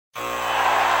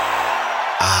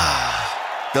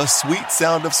The sweet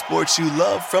sound of sports you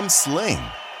love from Sling.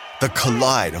 The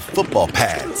collide of football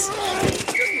pads.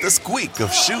 The squeak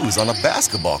of shoes on a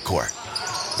basketball court.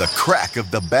 The crack of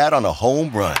the bat on a home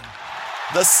run.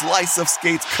 The slice of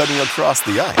skates cutting across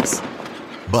the ice.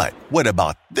 But what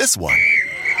about this one?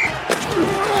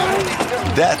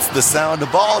 That's the sound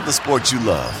of all the sports you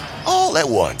love, all at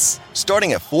once.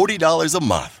 Starting at $40 a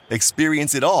month.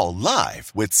 Experience it all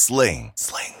live with Sling.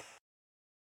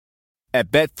 At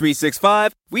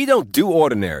Bet365, we don't do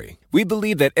ordinary. We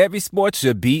believe that every sport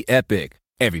should be epic.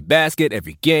 Every basket,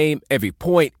 every game, every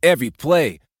point, every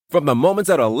play. From the moments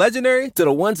that are legendary to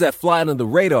the ones that fly under the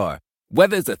radar.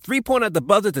 Whether it's a three-pointer at the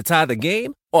buzzer to tie the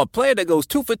game or a player that goes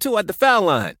 2 for 2 at the foul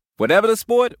line. Whatever the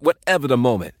sport, whatever the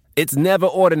moment. It's never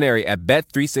ordinary at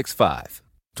Bet365.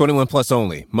 21 plus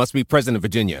only. Must be present in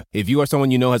Virginia. If you or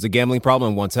someone you know has a gambling problem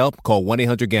and wants help, call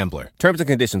 1-800-GAMBLER. Terms and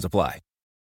conditions apply.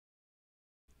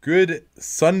 Good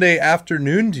Sunday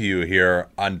afternoon to you here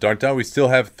on Dunkdown. We still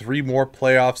have 3 more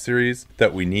playoff series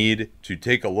that we need to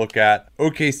take a look at.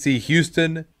 OKC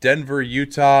Houston, Denver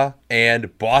Utah,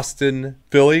 and Boston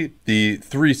Philly. The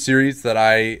 3 series that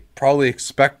I probably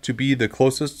expect to be the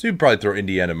closest. You'd probably throw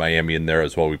Indiana and Miami in there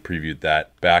as well. We previewed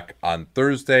that back on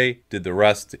Thursday. Did the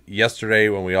rest yesterday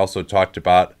when we also talked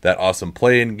about that awesome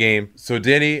play-in game. So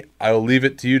Danny, I will leave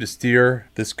it to you to steer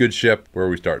this good ship. Where are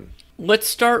we starting? Let's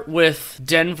start with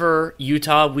Denver,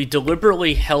 Utah. We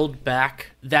deliberately held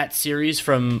back that series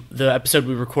from the episode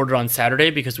we recorded on Saturday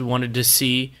because we wanted to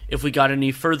see if we got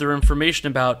any further information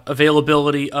about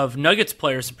availability of Nuggets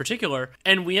players in particular.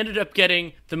 And we ended up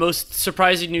getting the most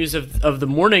surprising news of the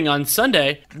morning on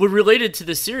Sunday, related to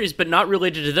the series, but not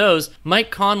related to those.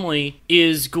 Mike Conley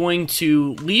is going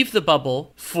to leave the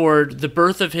bubble for the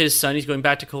birth of his son. He's going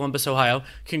back to Columbus, Ohio.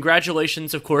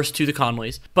 Congratulations, of course, to the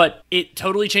Conleys. But it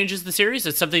totally changes the series.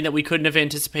 It's something that we couldn't have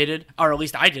anticipated, or at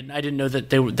least I didn't. I didn't know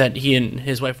that he and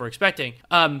his wife were expecting.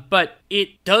 But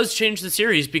it does change the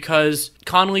series because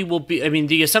Conley will be,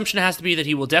 the assumption has to be that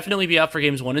he will definitely be out for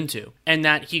games 1 and 2, and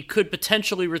that he could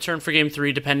potentially return for game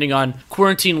 3 depending on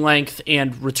quarantine length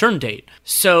and return date.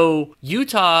 So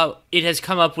Utah, it has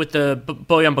come up with the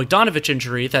Bojan Bogdanovic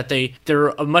injury that they're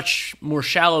a much more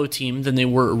shallow team than they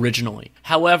were originally.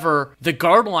 However, the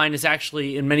guard line is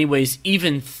actually in many ways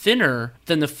even thinner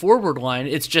than the forward line.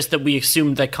 It's just that we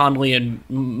assumed that Conley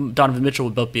and Donovan Mitchell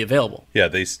would both be available. Yeah,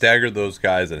 they staggered those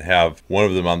guys and have one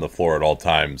of them on the floor at all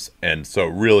times. And so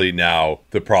really now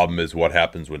the problem is what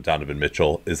happens when Donovan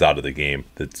Mitchell is out of the game.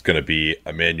 That's going to be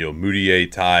Emmanuel Mudiay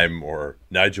time or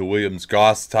Nigel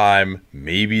Williams-Goss time.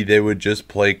 Maybe they would just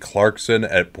play Clarkson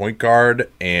at point guard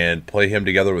and play him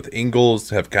together with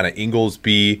Ingles, have kind of Ingles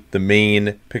be the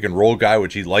main pick and roll guy,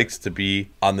 which he likes to be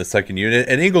on the second unit.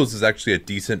 And Ingles is actually a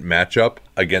decent matchup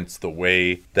against the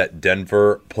way that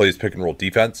Denver plays pick and roll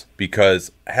defense,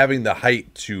 because having the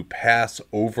height to pass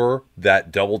over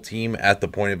that double team at the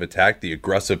point of attack, the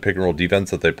aggressive pick and roll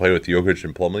defense that they play with Jokic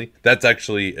and Plumlee, that's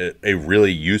actually a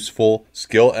really useful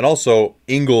skill. And also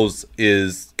Ingles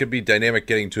could be dynamic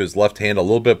getting to his left hand a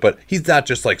little bit, but he's not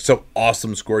just like some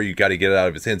awesome scorer you got to get it out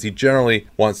of his hands. He generally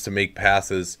wants to make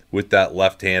passes with that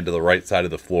left hand to the right side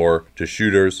of the floor to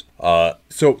shooters.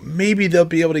 So maybe they'll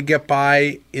be able to get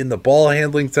by in the ball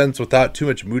handling sense without too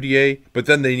much Mudiay, but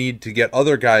then they need to get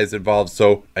other guys involved.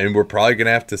 So, we're probably going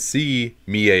to have to see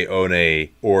Mie One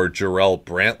or Jarrell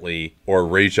Brantley or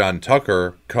Rajon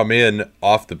Tucker come in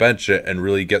off the bench and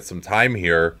really get some time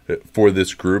here for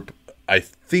this group. I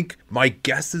think my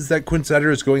guess is that Quinn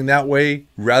Snyder is going that way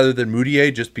rather than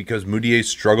Mudiay, just because Mudiay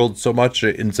struggled so much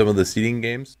in some of the seeding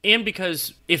games. And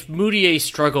because if Mudiay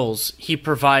struggles, he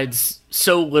provides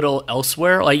so little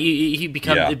elsewhere. Like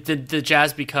the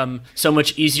Jazz become so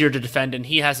much easier to defend, and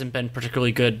he hasn't been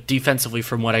particularly good defensively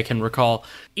from what I can recall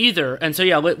either. And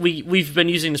so we've been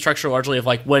using the structure largely of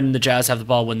like when the Jazz have the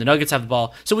ball, when the Nuggets have the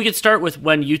ball. So we could start with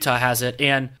when Utah has it,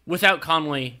 and without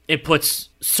Conley, it puts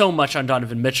so much on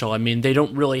Donovan Mitchell. They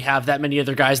don't really have that many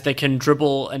other guys that can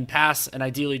dribble and pass, and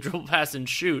ideally dribble, pass, and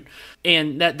shoot.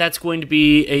 And that's going to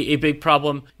be a big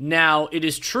problem. Now, it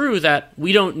is true that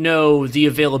we don't know the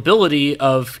availability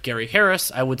of Gary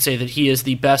Harris. I would say that he is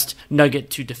the best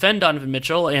Nugget to defend Donovan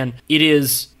Mitchell, and it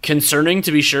is concerning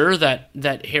to be sure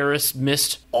that Harris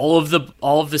missed all of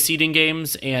the seeding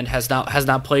games and has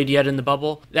not played yet in the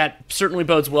bubble. That certainly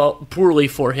bodes poorly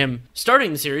for him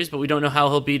starting the series, but we don't know how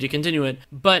he'll be to continue it.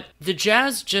 But the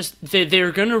Jazz they're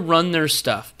they're going to run their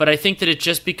stuff, but I think that it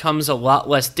just becomes a lot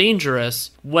less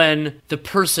dangerous when the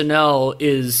personnel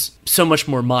is so much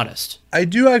more modest. I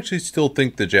do actually still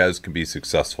think the Jazz can be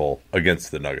successful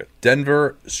against the Nuggets.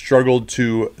 Denver struggled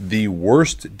to the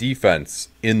worst defense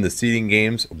in the seeding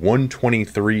games,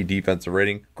 123 defensive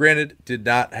rating. Granted, did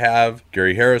not have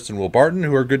Gary Harris and Will Barton,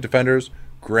 who are good defenders.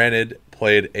 Granted,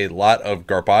 played a lot of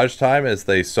garbage time as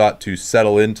they sought to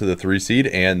settle into the 3 seed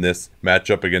and this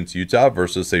matchup against Utah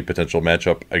versus a potential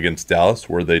matchup against Dallas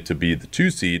were they to be the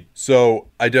 2 seed. So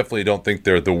I definitely don't think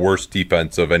they're the worst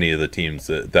defense of any of the teams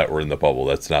that were in the bubble.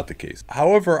 That's not the case.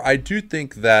 However, I do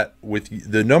think that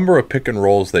with the number of pick and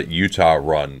rolls that Utah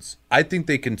runs, I think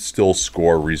they can still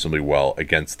score reasonably well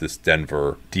against this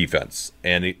Denver defense.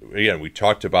 And again, we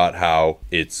talked about how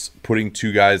it's putting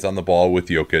 2 guys on the ball with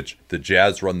Jokic. The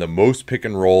Jazz run the most pick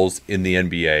and rolls in the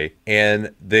NBA,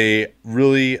 and they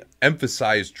really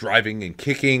emphasize driving and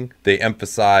kicking. They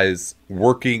emphasize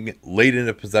working late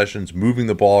into possessions, moving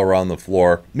the ball around the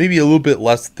floor. Maybe a little bit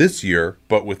less this year,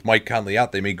 but with Mike Conley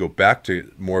out, they may go back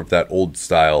to more of that old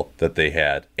style that they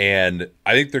had. And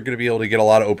I think they're going to be able to get a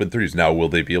lot of open threes. Now, will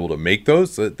they be able to make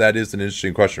those? That is an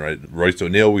interesting question, right? Royce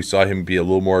O'Neal, we saw him be a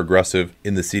little more aggressive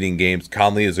in the seeding games.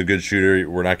 Conley is a good shooter.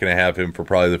 We're not going to have him for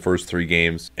probably the first 3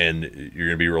 games, and you're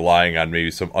going to be relying on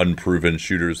maybe some unproven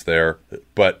shooters there.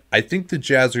 But I think the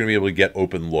Jazz are going to be able to get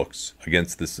open looks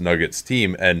against this Nuggets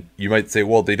team. And you might say,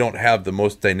 well, they don't have the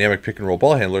most dynamic pick and roll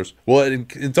ball handlers. Well,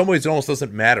 in some ways, it almost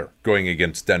doesn't matter going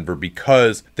against Denver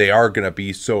because they are going to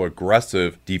be so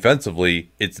aggressive defensively.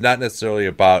 It's not necessarily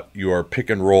about your pick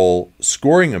and roll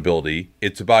scoring ability.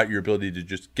 It's about your ability to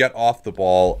just get off the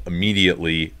ball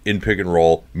immediately in pick and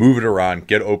roll, move it around,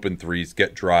 get open threes,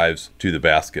 get drives to the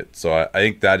basket. So I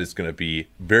think that is going to be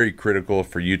very critical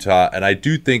for Utah. And I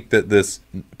do think that this,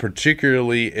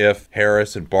 particularly if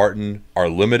Harris and Barton are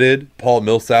limited, Paul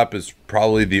Millsap is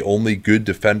probably the only good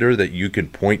defender that you can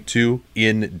point to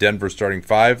in Denver starting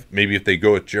 5. Maybe if they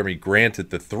go with Jeremy Grant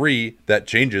at the 3, that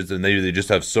changes and maybe they just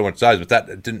have so much size, but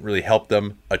that didn't really help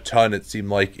them a ton, it seemed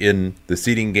like, in the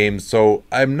seeding games. So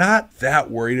I'm not that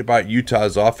worried about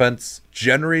Utah's offense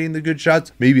generating the good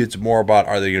shots. Maybe it's more about,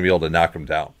 are they going to be able to knock them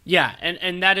down? Yeah,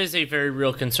 and that is a very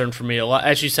real concern for me. A lot,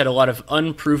 as you said, a lot of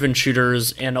unproven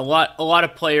shooters and a lot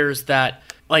of players that,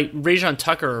 like Rajon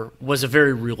Tucker was a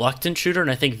very reluctant shooter,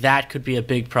 and I think that could be a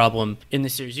big problem in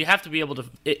this series. You have to be able to,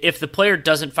 if the player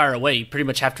doesn't fire away, you pretty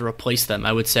much have to replace them,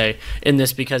 I would say, in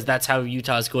this, because that's how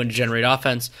Utah is going to generate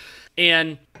offense.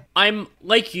 And I'm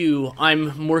like you,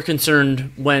 I'm more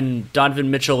concerned when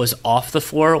Donovan Mitchell is off the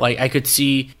floor. Like, I could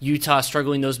see Utah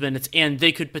struggling those minutes, and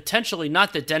they could potentially,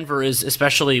 not that Denver is,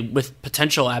 especially with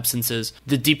potential absences,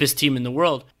 the deepest team in the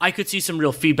world. I could see some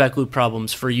real feedback loop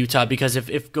problems for Utah, because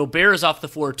if Gobert is off the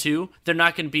floor too, they're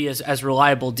not going to be as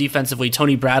reliable defensively.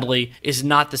 Tony Bradley is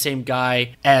not the same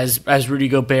guy as Rudy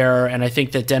Gobert, and I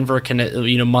think that Denver can,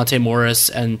 Monte Morris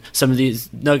and some of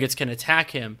these Nuggets can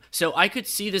attack him. So I could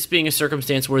see this being a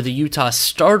circumstance where the Utah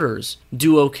starters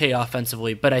do okay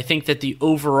offensively, but I think that the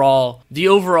overall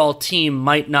team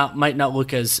might not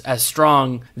look as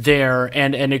strong there,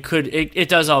 and it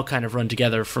does all kind of run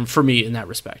together for me in that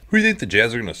respect. Who do you think the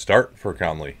Jazz are going to start for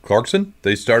Conley? Clarkson?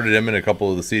 They started him in a couple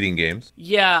of the seeding games.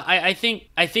 Yeah, I think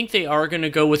they are going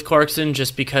to go with Clarkson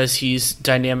just because he's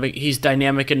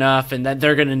dynamic enough, and that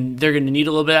they're going to need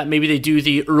a little bit of that. Maybe they do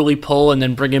the early pull and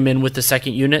then bring him in with the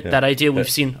second unit. Yeah. That idea, we've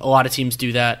seen a lot of teams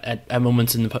do that at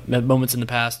moments in the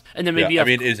past, and then maybe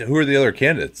who are the other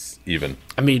candidates even?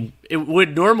 I mean, it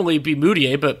would normally be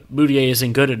Moutier, but Moutier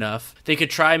isn't good enough. They could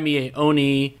try Miye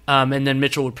Oni, and then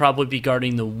Mitchell would probably be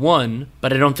guarding the 1,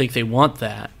 but I don't think they want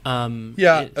that.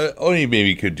 Oni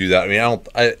maybe could do that. I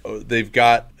mean, they've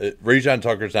got Rajon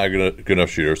Tucker's not a good enough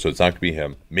shooter, so it's not going to be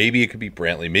him. Maybe it could be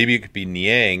Brantley. Maybe it could be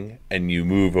Niang, and you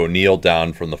move O'Neal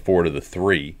down from the 4 to the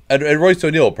 3. And Royce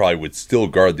O'Neal probably would still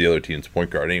guard the other team's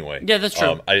point guard anyway. Yeah, that's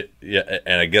true.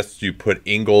 And I guess you put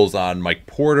Ingles on Mike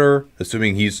Porter,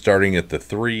 assuming he's starting at the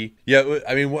 3. Yeah,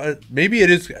 I mean, maybe it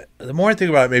is. The more I think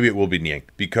about it, maybe it will be Niang,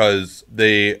 because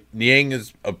Niang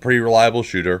is a pretty reliable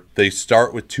shooter. They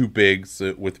start with 2 bigs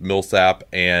with Millsap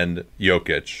and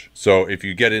Jokic. So if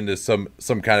you get into some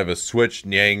kind of a switch,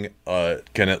 Niang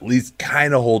can at least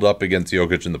kind of hold up against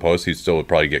Jokic in the post. He still would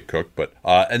probably get cooked, but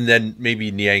and then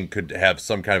maybe Niang could have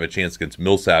some kind of a chance against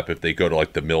Millsap if they go to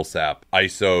like the Millsap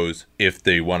ISOs. If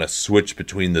they want to switch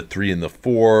between the 3 and the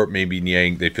 4, maybe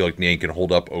they feel like Niang can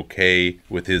hold up okay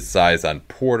especially with his size on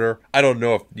Porter. I don't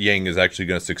know if Niang is actually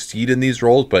going to succeed in these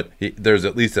roles, but there's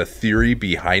at least a theory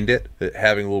behind it,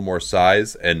 having a little more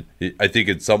size. And I think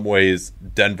in some ways,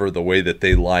 Denver, the way that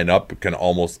they line up, can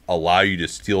almost allow you to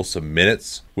steal some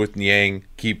minutes with Niang,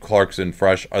 keep Clarkson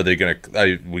fresh. Are they going to,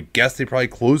 I would guess they probably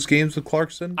close games with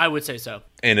Clarkson? I would say so.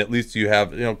 And at least you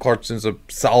have, Clarkson's a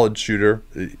solid shooter.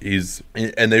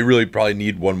 And they really probably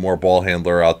need one more ball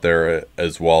handler out there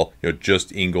as well.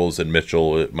 Just Ingles and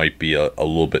Mitchell, it might be a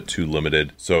little bit too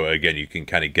limited. So again, you can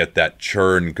kind of get that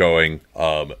churn going.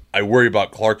 I worry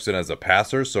about Clarkson as a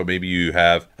passer. So maybe you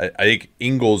have, I think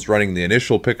Ingles running the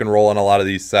initial pick and roll on a lot of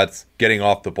these sets, getting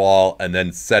off the ball and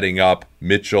then setting up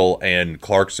Mitchell and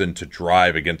Clarkson to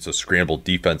drive against a scrambled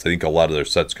defense. I think a lot of their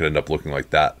sets could end up looking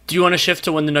like that. Do you want to shift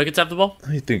to when the Nuggets have the ball?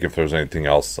 I think if there's anything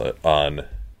else on...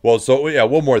 Well, so yeah,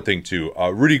 one more thing too.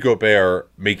 Rudy Gobert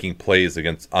making plays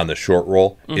on the short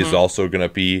roll is also going to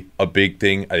be a big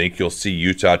thing. I think you'll see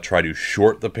Utah try to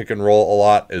short the pick and roll a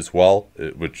lot as well,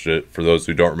 which for those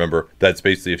who don't remember, that's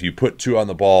basically if you put two on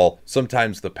the ball,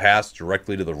 sometimes the pass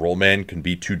directly to the roll man can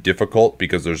be too difficult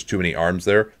because there's too many arms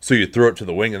there. So you throw it to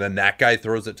the wing and then that guy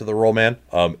throws it to the roll man.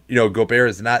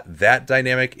 Gobert is not that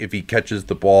dynamic if he catches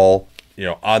the ball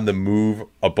on the move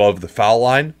above the foul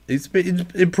line. He's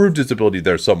improved his ability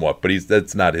there somewhat, but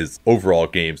that's not his overall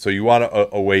game. So you want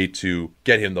a way to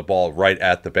get him the ball right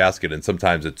at the basket, and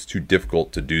sometimes it's too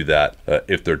difficult to do that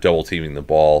if they're double teaming the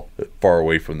ball far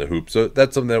away from the hoop. So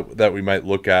that's something that we might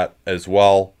look at as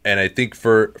well. And I think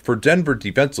for Denver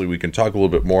defensively, we can talk a little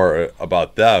bit more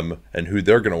about them and who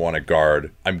they're going to want to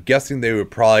guard. I'm guessing they would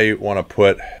probably want to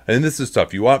put, and this is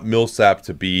tough, you want Millsap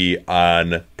to be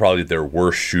on probably their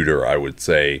worst shooter, I would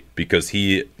say, because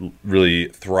he really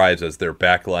thrives as their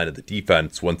back line of the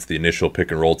defense once the initial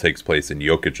pick and roll takes place and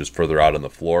Jokic is further out on the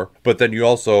floor. But then you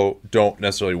also don't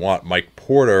necessarily want Mike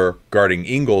Porter guarding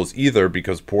Ingles either,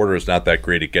 because Porter is not that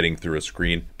great at getting through a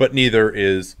screen, but neither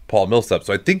is Paul Millsap.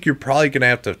 So I think you're probably going to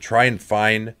have to try and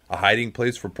find a hiding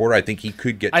place for Porter. I think he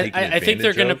could get taken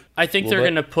advantage of. I think they're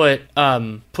going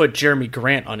to put Jeremy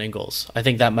Grant on Ingles. I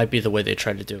think that might be the way they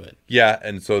try to do it. Yeah,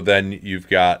 and so then you've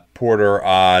got Porter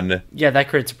on. Yeah, that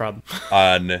creates a problem.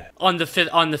 on the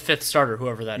fifth starter,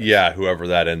 whoever that is. Yeah, whoever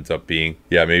that ends up being.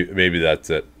 Yeah, maybe that's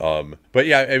it. But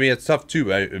yeah, I mean, it's tough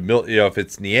too. If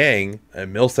it's Niang,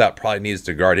 Millsap probably needs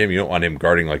to guard him. You don't want him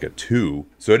guarding like a 2.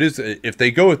 So it is, if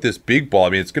they go with this big ball, I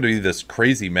mean, it's going to be this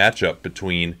crazy matchup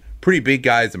between pretty big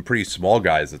guys and pretty small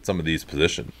guys at some of these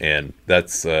positions. And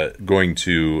that's going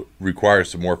to require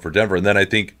some more for Denver. And then I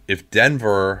think if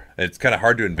Denver, it's kind of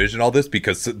hard to envision all this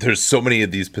because there's so many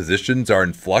of these positions are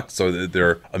in flux, so that there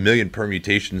are a million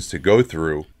permutations to go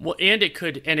through. Well, and it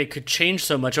could change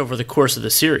so much over the course of the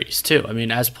series too. I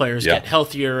mean, as players get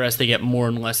healthier, as they get more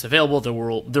and less available,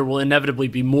 there will inevitably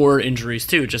be more injuries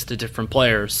too, just to different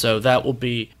players. So that will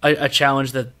be a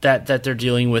challenge that they're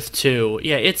dealing with too.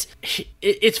 Yeah,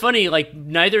 it's funny. Like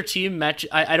neither team match.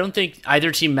 I don't think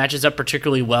either team matches up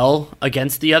particularly well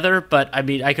against the other. But I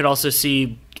mean, I could also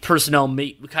see personnel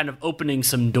kind of opening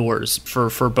some doors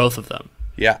for both of them.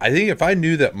 Yeah, I think if I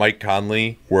knew that Mike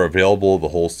Conley were available the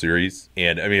whole series,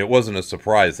 and I mean, it wasn't a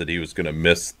surprise that he was going to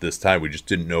miss this time. We just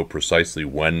didn't know precisely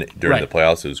when during the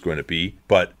playoffs it was going to be.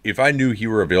 But if I knew he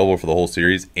were available for the whole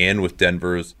series, and with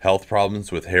Denver's health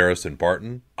problems with Harris and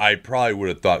Barton, I probably would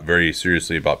have thought very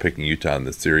seriously about picking Utah in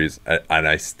this series. And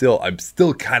I'm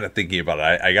still kind of thinking about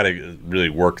it. I got to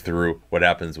really work through what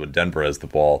happens when Denver has the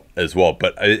ball as well.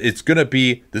 But this is going to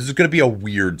be a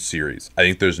weird series. I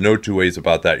think there's no two ways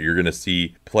about that. You're going to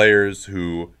see players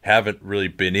who haven't really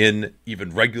been in even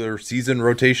regular season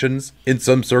rotations in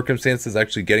some circumstances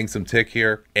actually getting some tick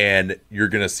here, and you're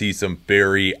going to see some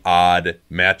very odd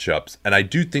matchups. And I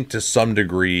do think to some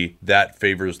degree that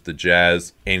favors the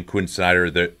Jazz and Quinn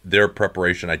Snyder, their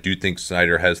preparation. I do think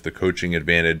Snyder has the coaching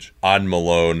advantage on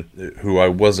Malone, who I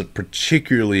wasn't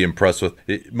particularly impressed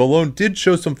with. Malone did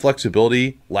show some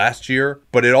flexibility last year,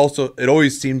 but it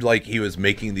always seemed like he was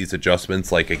making these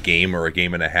adjustments like a game or a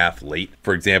game and a half late.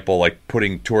 For example, like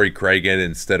putting Torrey Craig in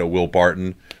instead of Will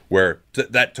Barton, where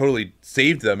that totally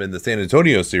saved them in the San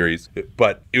Antonio series.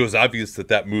 But it was obvious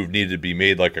that move needed to be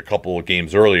made like a couple of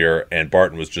games earlier, and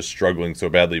Barton was just struggling so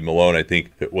badly. Malone, I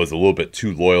think, was a little bit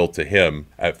too loyal to him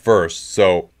at first.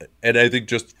 So And I think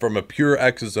just from a pure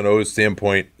X's and O's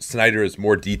standpoint, Snyder is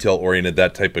more detail-oriented,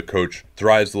 that type of coach.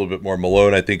 Thrives a little bit more.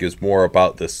 Malone, I think, is more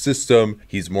about the system.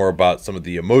 He's more about some of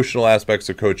the emotional aspects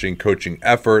of coaching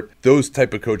effort. Those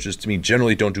type of coaches, to me,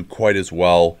 generally don't do quite as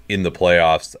well in the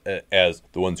playoffs as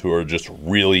the ones who are just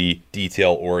really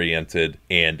detail-oriented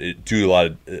and do a lot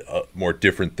of more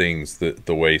different things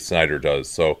the way Snyder does.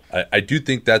 So I do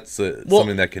think that's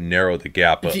something that can narrow the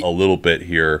gap a little bit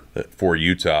here for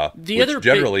Utah.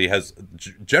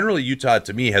 Generally Utah,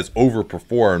 to me, has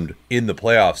overperformed in the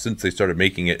playoffs since they started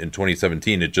making it in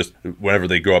 2017. It just, whenever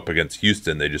they go up against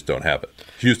Houston, they just don't have it.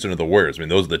 Houston or the Warriors, I mean,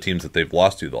 those are the teams that they've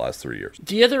lost to the last 3 years.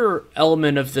 The other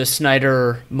element of the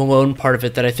Snyder-Malone part of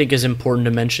it that I think is important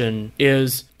to mention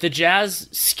is the Jazz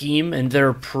scheme and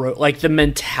their the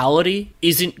mentality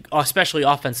isn't, especially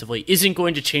offensively, isn't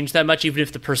going to change that much, even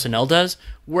if the personnel does.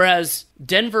 Whereas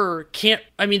Denver can't.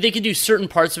 I mean, they can do certain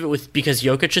parts of it because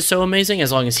Jokic is so amazing,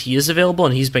 as long as he is available,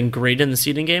 and he's been great in the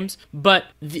seeding games. But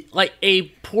a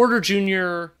Porter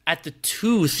Jr. at the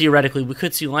 2, theoretically, we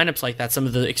could see lineups like that. Some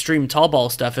of the extreme tall ball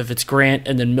stuff, if it's Grant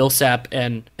and then Millsap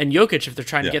and Jokic, if they're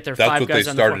trying to get their 5 guys on the floor. That's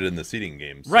what they started in the seeding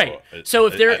games. Right. So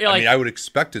if they're I mean, I would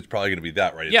expect it's probably going to be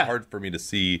that, right? It's hard for me to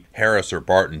see Harris or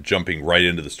Barton jumping right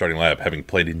into the starting lineup, having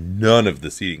played in none of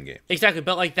the seeding games. Exactly,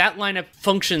 but that lineup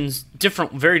functions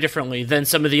very differently than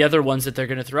some of the other ones that they're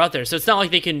going to throw out there. So it's not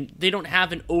like they don't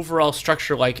have an overall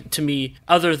structure, to me,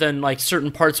 other than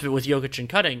certain parts of it with Jokic and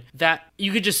cutting, that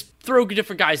you could just throw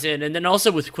different guys in. And then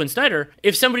also with Quinn Snyder,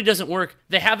 if somebody doesn't work,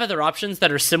 they have other options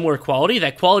that are similar quality.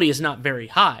 That quality is not very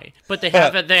high, but they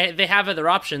have they have other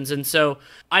options. And so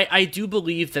I do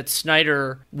believe that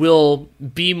Snyder will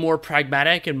be more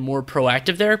pragmatic and more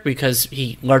proactive there, because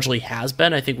he largely has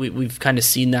been. I think we've kind of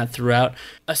seen that throughout.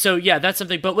 So yeah, that's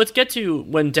something. But let's get to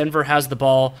when Denver has the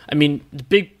ball. I mean, the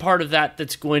big part of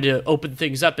that's going to open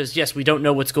things up is, yes, we don't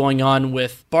know what's going on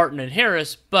with Barton and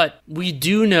Harris, but we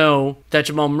do know that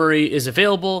Jamal Murray is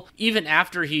available. Even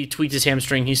after he tweaked his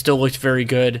hamstring, he still looked very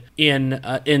good in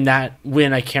that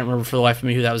win. I can't remember for the life of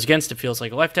me who that was against. It feels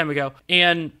like a lifetime ago.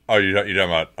 And you're talking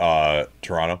about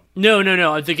Toronto?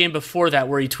 No. The game before that,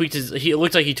 where it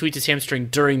looked like he tweaked his hamstring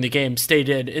during the game, stayed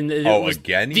in. And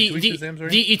again, he tweaked his hamstring?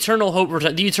 The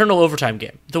eternal overtime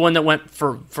game, the one that went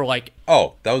for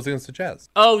that was against the Jazz.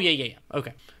 Oh yeah.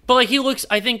 Okay. But he looks,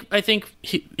 I think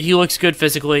he looks good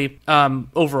physically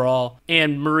overall,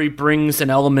 and Murray brings an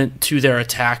element to their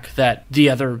attack that the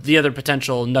other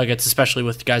potential Nuggets, especially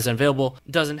with guys unavailable,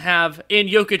 doesn't have. And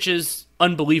Jokic is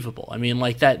unbelievable. I mean,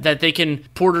 that they can.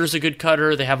 Porter's a good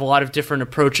cutter. They have a lot of different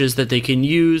approaches that they can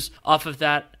use off of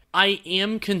that. I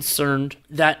am concerned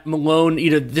that Malone,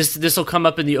 this will come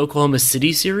up in the Oklahoma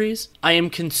City series. I am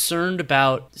concerned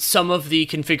about some of the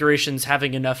configurations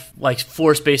having enough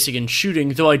floor spacing and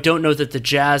shooting, though I don't know that the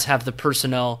Jazz have the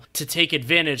personnel to take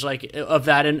advantage of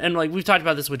that. And we've talked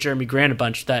about this with Jeremy Grant a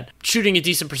bunch, that shooting a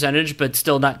decent percentage but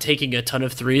still not taking a ton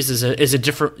of threes is a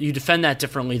different. You defend that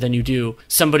differently than you do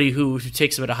somebody who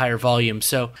takes them at a higher volume.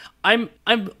 So I'm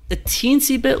a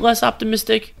teensy bit less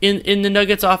optimistic in the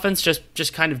Nuggets offense,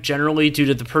 just kind of generally due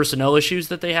to the personnel issues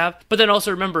that they have. But then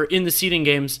also remember, in the seeding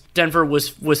games, Denver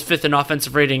was 5th in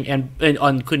offensive rating and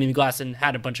on cleaning the glass and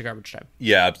had a bunch of garbage time.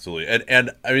 Yeah, absolutely. And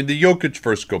I mean, the Jokic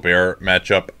versus Gobert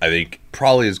matchup, I think,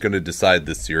 probably is going to decide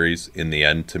this series in the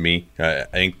end to me. I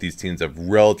think these teams have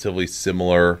relatively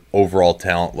similar overall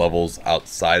talent levels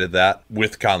outside of that,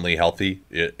 with Conley healthy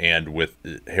and with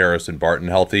Harris and Barton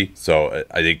healthy. So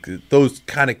I think those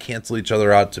kind of cancel each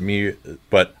other out to me.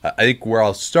 But I think where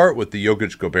I'll start with the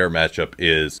Jokic-Gobert matchup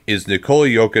is Nikola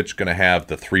Jokic going to have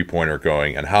the three-pointer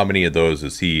going, and how many of those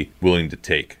is he willing to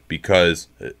take? Because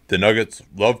the Nuggets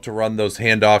love to run those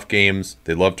handoff games.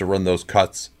 They love to run those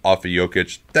cuts off of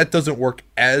Jokic. That doesn't work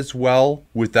as well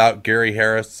without Gary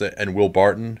Harris and Will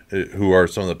Barton, who are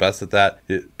some of the best at that.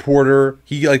 Porter,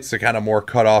 he likes to kind of more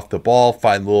cut off the ball,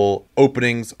 find little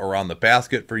openings around the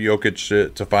basket for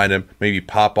Jokic to find him, maybe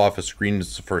pop off a screen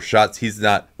for shots. He's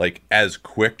not as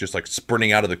quick, just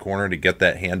sprinting out of the corner to get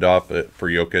that handoff for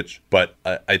Jokic. But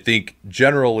I think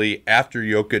generally after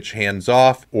Jokic hands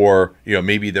off, or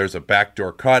maybe there's a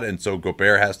backdoor cut, and so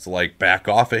Gobert has to back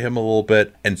off of him a little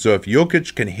bit. And so if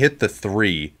Jokic can hit the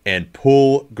three and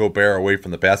pull Gobert away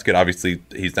from the basket, obviously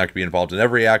he's not going to be involved in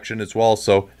every action as well.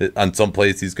 So on some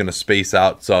plays he's going to space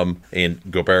out some, and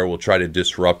Gobert will try to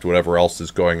disrupt whatever else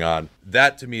is going on.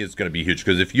 that to me is going to be huge,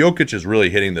 because if Jokic is really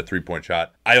hitting the 3-point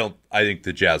shot, I think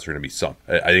the Jazz are going to be sunk.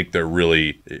 I think they're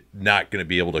really not going to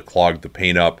be able to clog the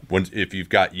paint up. If you've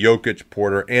got Jokic,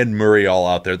 Porter, and Murray all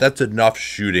out there, that's enough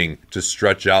shooting to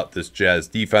stretch out this Jazz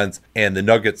defense. And the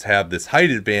Nuggets have this height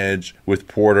advantage with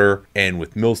Porter and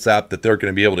with Millsap that they're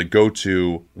going to be able to go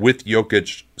to with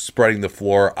Jokic spreading the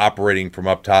floor, operating from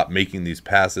up top, making these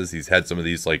passes. He's had some of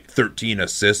these like 13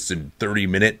 assists in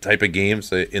 30-minute type of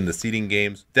games in the seeding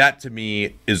games. That to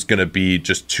me is going to be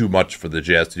just too much for the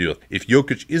Jazz to deal with. If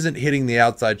Jokic isn't hitting the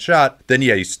outside shot, then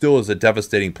yeah, he still is a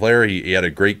devastating player. He had a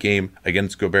great game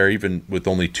against Gobert, even with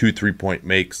only 2 3-point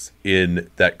makes in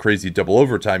that crazy double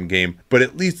overtime game. But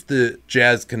at least the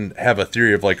Jazz can have a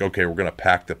theory of like, okay, we're going to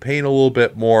pack the paint a little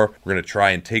bit more. We're going to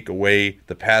try and take away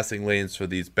the passing lanes for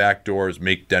these back doors,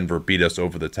 make Denver beat us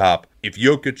over the top. If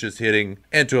Jokic is hitting,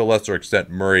 and to a lesser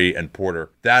extent Murray and Porter,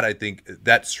 that I think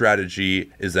that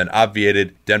strategy is then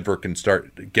obviated. Denver can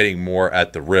start getting more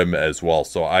at the rim as well.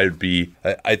 So I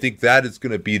think that is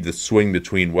going to be the swing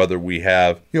between whether we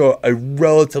have, a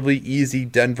relatively easy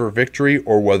Denver victory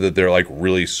or whether they're like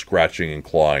really scratching and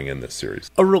clawing in this series.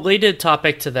 A related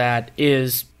topic to that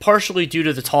is partially due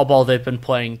to the tall ball they've been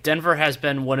playing. Denver has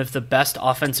been one of the best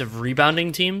offensive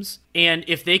rebounding teams. And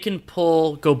if they can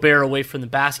pull Gobert away from the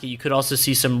basket, you could also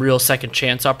see some real second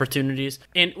chance opportunities.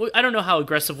 And I don't know how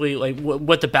aggressively, like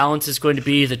what the balance is going to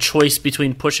be, the choice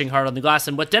between pushing hard on the glass.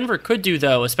 And what Denver could do,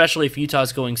 though, especially if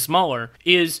Utah's going smaller,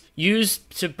 is use,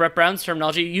 to Brett Brown's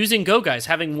terminology, using go guys,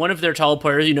 having one of their tall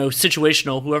players,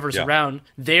 situational, whoever's around,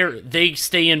 they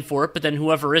stay in for it, but then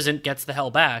whoever isn't gets the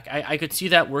hell back. I could see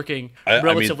that working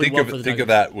relatively well for the Nuggets. Think of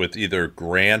that with either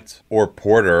Grant or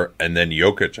Porter and then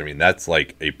Jokic. I mean, that's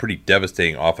like a pretty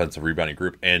devastating offensive rebounding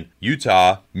group. And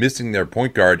Utah missing their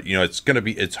point guard,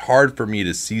 it's hard for me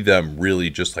to see them really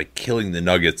just like killing the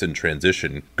Nuggets in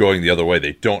transition, going the other way.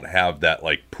 They don't have that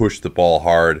like push the ball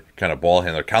hard kind of ball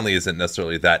handler. Conley isn't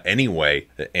necessarily that anyway.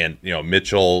 And,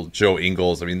 Mitchell, Joe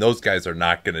Ingles, I mean, those guys are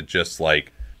not going to just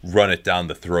like run it down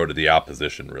the throat of the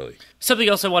opposition, really. Something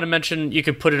else I want to mention, you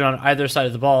could put it on either side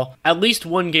of the ball. At least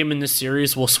one game in this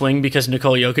series will swing because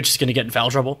Nikola Jokic is going to get in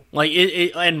foul trouble.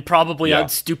 And probably on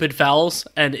stupid fouls.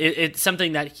 And it's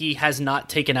something that he has not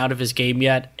taken out of his game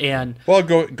yet. And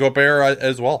Gobert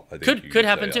as well. I think could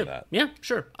happen too. Yeah,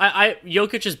 sure.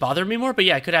 Jokic has bothered me more, but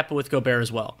yeah, it could happen with Gobert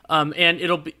as well.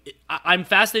 And I'm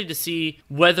fascinated to see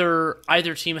whether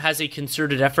either team has a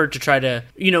concerted effort to try to,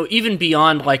 even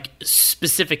beyond like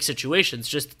specific situations,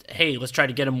 just, hey, let's try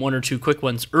to get him 1 or 2 quick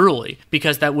ones early,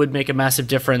 because that would make a massive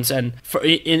difference and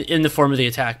in the form of the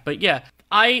attack. But yeah,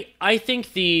 I think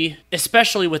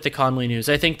especially with the Conley news,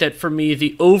 I think that for me,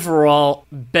 the overall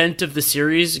bent of the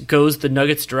series goes the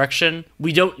Nuggets direction.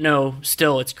 We don't know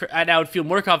still. And I would feel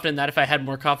more confident in that if I had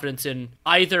more confidence in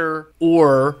either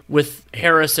or with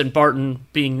Harris and Barton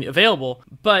being available.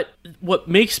 But what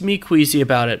makes me queasy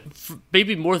about it,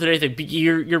 maybe more than anything,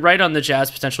 you're right on the Jazz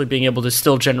potentially being able to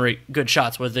still generate good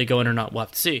shots, whether they go in or not, we'll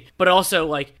have to see. But also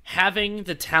like having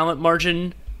the talent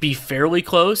margin be fairly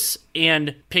close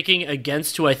and picking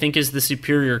against who I think is the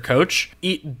superior coach,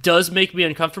 it does make me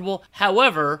uncomfortable.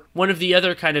 However, one of the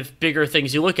other kind of bigger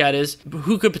things you look at is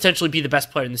who could potentially be the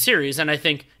best player in the series. And I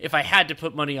think if I had to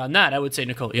put money on that, I would say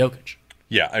Nikola Jokic.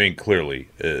 Yeah, I mean, clearly,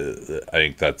 I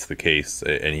think that's the case,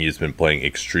 and he's been playing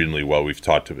extremely well. We've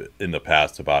talked in the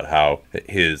past about how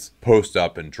his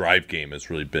post-up and drive game has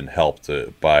really been helped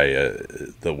by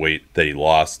the weight that he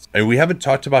lost. And we haven't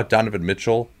talked about Donovan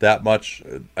Mitchell that much.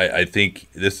 I think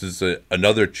this is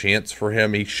another chance for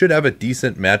him. He should have a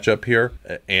decent matchup here,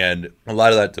 and a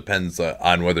lot of that depends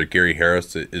on whether Gary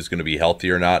Harris is going to be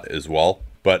healthy or not as well.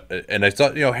 And I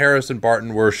saw, Harris and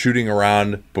Barton were shooting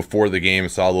around before the game.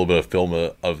 Saw a little bit of film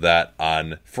of that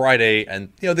on Friday.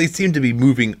 And, they seemed to be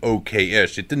moving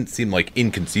okay-ish. It didn't seem like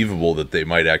inconceivable that they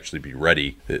might actually be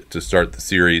ready to start the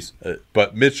series.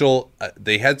 But Mitchell,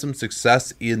 they had some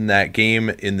success in that game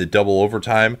in the double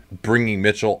overtime, bringing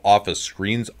Mitchell off of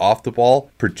screens off the ball,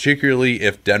 particularly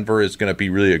if Denver is going to be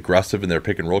really aggressive in their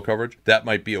pick and roll coverage. That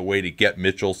might be a way to get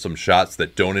Mitchell some shots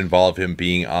that don't involve him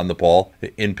being on the ball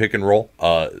in pick and roll.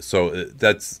 So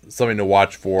that's something to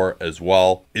watch for as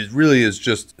well. It really is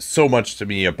just so much to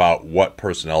me about what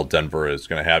personnel Denver is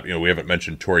going to have. We haven't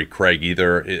mentioned Torrey Craig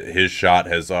either. His shot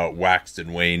has waxed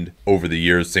and waned over the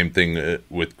years. Same thing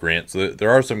with Grant. So there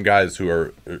are some guys who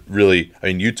are really,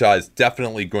 Utah is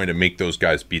definitely going to make those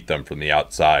guys beat them from the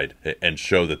outside and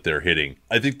show that they're hitting.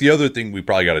 I think the other thing we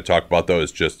probably got to talk about, though,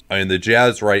 is just, the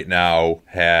Jazz right now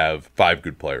have 5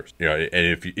 good players.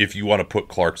 And if you want to put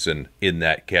Clarkson in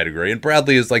that category, and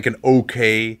Bradley is like an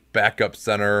okay backup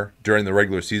center during the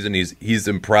regular season. He's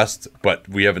impressed, but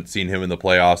we haven't seen him in the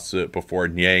playoffs before.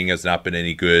 Niang has not been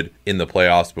any good in the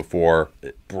playoffs before.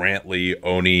 Brantley,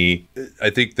 Oni. I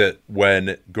think that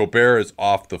when Gobert is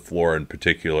off the floor in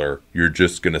particular, you're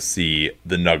just going to see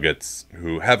the Nuggets,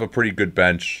 who have a pretty good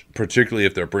bench, particularly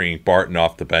if they're bringing Barton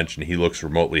off the bench and he looks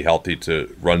remotely healthy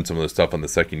to run some of the stuff on the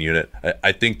second unit.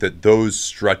 I think that those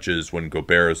stretches when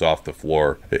Gobert is off the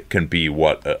floor, it can be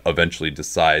what eventually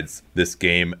decides this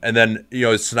game. And then,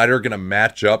 is Snyder going to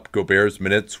match up Gobert's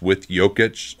minutes with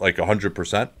Jokic like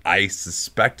 100%? I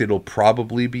suspect it'll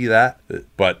probably be that.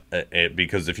 But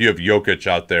because if you have Jokic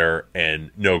out there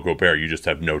and no Gobert, you just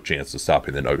have no chance of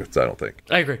stopping the Nuggets, I don't think.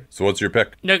 I agree. So what's your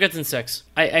pick? Nuggets in 6.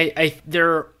 I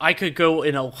could go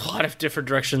in a lot of different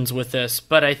directions with this,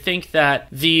 but I think that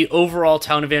the overall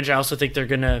talent advantage, I also think they're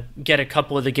going to get a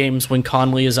couple of the games when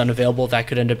Conley is unavailable. That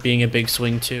could end up being a big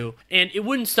swing too. And it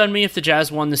wouldn't stun me if the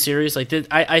Jazz won the series.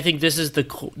 I think this is the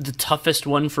toughest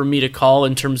one for me to call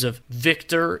in terms of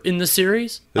victor in the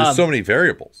series. There's so many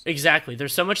variables. Exactly.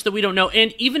 There's so much that we don't know.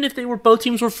 And even if both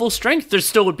teams were full strength, there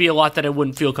still would be a lot that I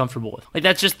wouldn't feel comfortable with.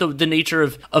 That's just the nature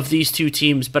of these two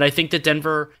teams. But I think that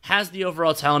Denver has the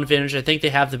overall talent advantage. I think they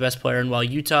have the best player. And while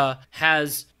Utah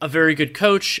has a very good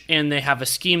coach and they have a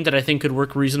scheme that I think could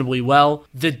work reasonably well,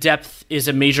 the depth is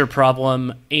a major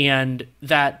problem, and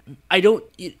that I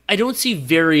don't see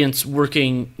variance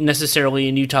working necessarily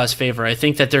in Utah's favor. I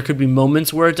think that there could be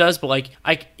moments where it does, but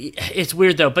it's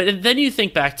weird though. But then you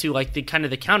think back to the kind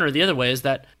of the counter the other way is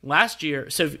that last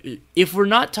year, so if we're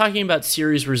not talking about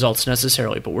series results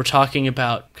necessarily, but we're talking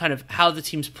about kind of how the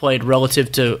teams played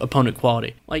relative to opponent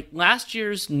quality. Last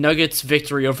year's Nuggets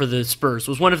victory over the Spurs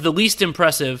was one of the least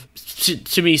impressive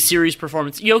to me series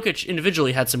performance. Jokic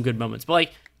individually had some good moments, but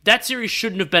that series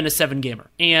shouldn't have been a 7-gamer,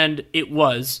 and it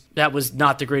was. That was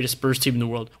not the greatest Spurs team in the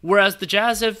world. Whereas the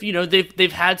Jazz have,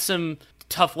 they've had some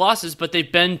tough losses, but they've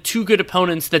been two good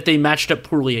opponents that they matched up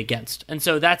poorly against. And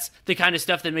so that's the kind of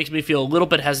stuff that makes me feel a little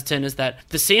bit hesitant, is that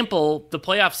the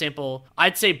playoff sample,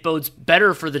 I'd say bodes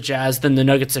better for the Jazz than the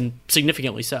Nuggets, and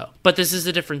significantly so. But this is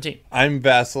a different team. I'm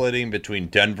vacillating between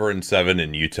Denver in 7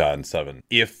 and Utah in 7.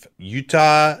 If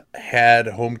Utah had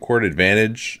home court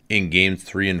advantage in games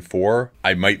 3 and 4,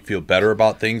 I might feel better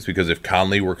about things, because if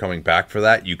Conley were coming back for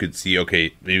that, you could see,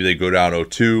 okay, maybe they go down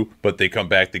 0-2, but they come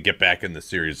back to get back in the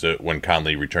series when Conley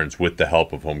returns with the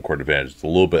help of home court advantage. It's a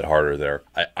little bit harder there.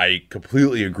 I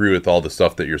completely agree with all the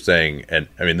stuff that you're saying, and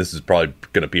I mean, this is probably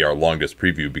going to be our longest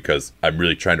preview because I'm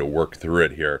really trying to work through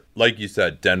it here. Like you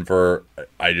said, Denver,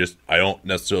 I don't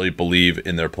necessarily believe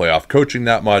in their playoff coaching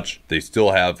that much. They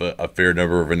still have a fair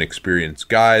number of inexperienced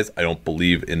guys. I don't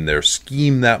believe in their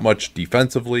scheme that much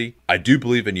defensively. I do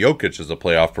believe in Jokic as a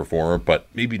playoff performer, but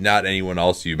maybe not anyone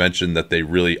else. You mentioned that they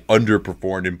really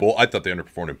underperformed in both. I thought they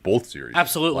underperformed in both series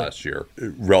last year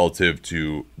relative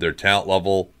to their talent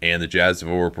level, and the Jazz have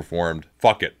overperformed.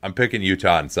 Fuck it. I'm picking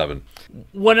Utah in 7.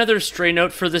 One other stray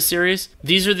note for this series.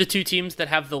 These are the two teams that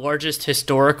have the largest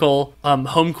historical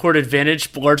home court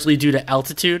advantage, largely due to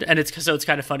altitude. And it's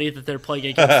kind of funny that they're playing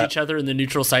against each other in the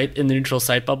neutral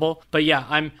site bubble. But yeah,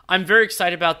 I'm very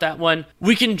excited about that one.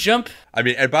 We can jump. I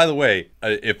mean, and by the way,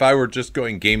 if I were just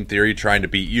going game theory trying to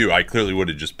beat you, I clearly would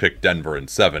have just picked Denver in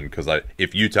 7, because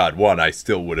if Utah had won, I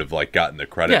still would have gotten the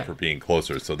credit for being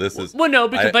closer. So this is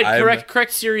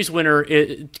correct series winner.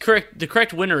 The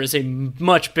correct winner is a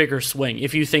much bigger swing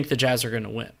if you think the Jazz are going to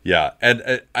win. Yeah,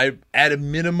 and I at a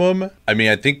minimum, I mean,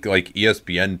 I think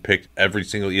ESPN picked, every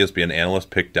single ESPN analyst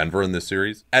picked Denver in this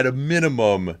series. At a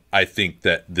minimum, I think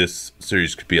that this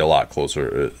series could be a lot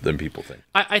closer than people think.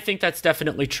 I think that's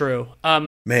definitely true.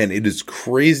 Man, it is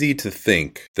crazy to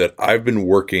think that I've been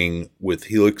working with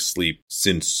Helix Sleep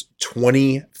since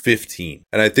 2015.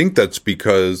 And I think that's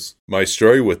because my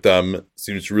story with them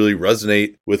seems to really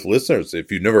resonate with listeners.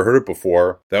 If you've never heard it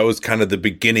before, that was kind of the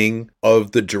beginning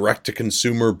of the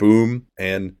direct-to-consumer boom.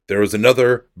 And there was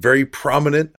another very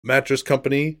prominent mattress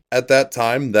company at that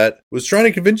time that was trying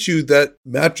to convince you that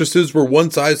mattresses were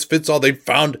one size fits all. They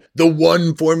found the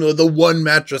one formula, the one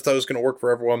mattress that was going to work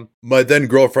for everyone. My then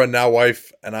girlfriend, now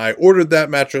wife, and I ordered that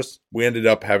mattress. We ended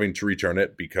up having to return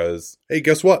it because, hey,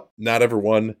 guess what? Not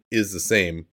everyone is the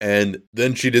same. And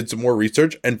then she did some more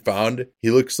research and found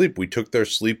Helix Sleep. We took their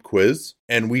sleep quiz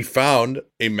and we found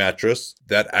a mattress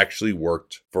that actually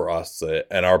worked for us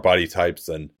and our body types.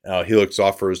 And Helix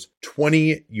offers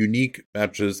 20 unique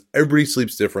mattresses. Everybody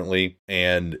sleeps differently,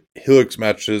 and Helix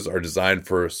mattresses are designed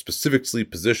for specific sleep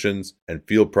positions and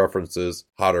field preferences: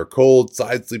 hot or cold,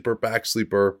 side sleeper, back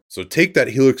sleeper. So take that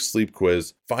Helix Sleep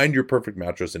quiz, find your perfect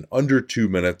mattress in under 2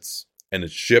 minutes, and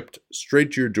it's shipped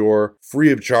straight to your door,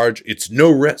 free of charge. It's no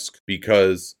risk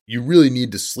because you really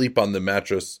need to sleep on the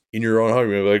mattress in your own home.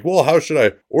 You're like, well, how should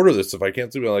I order this if I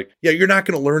can't sleep? I'm like, yeah, you're not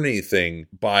going to learn anything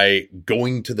by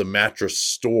going to the mattress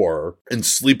store and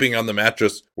sleeping on the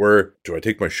mattress where, do I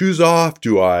take my shoes off?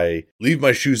 Do I leave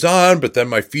my shoes on, but then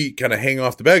my feet kind of hang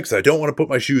off the bed because I don't want to put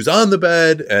my shoes on the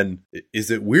bed? And is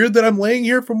it weird that I'm laying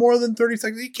here for more than 30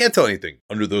 seconds? You can't tell anything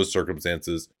under those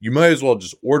circumstances. You might as well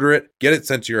just order it, get it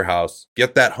sent to your house,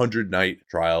 get that 100-night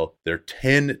trial. They're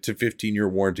 10 to 15-year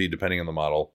warranty depending on the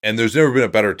model. And there's never been a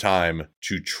better time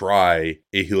to try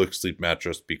a Helix Sleep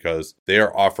mattress because they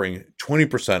are offering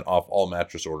 20% off all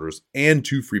mattress orders and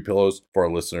 2 free pillows for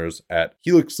our listeners at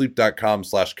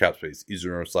helixsleep.com/capspace. Easy to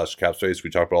remember /capspace.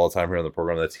 We talk about all the time here on the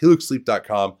program. That's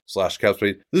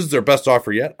helixsleep.com/capspace. This is their best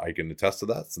offer yet. I can attest to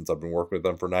that since I've been working with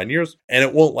them for 9 years, and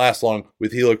it won't last long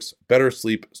with Helix. Better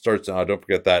sleep starts now. Don't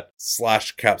forget that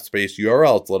 /capspace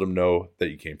URL to let them know that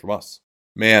you came from us.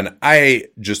 Man, I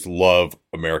just love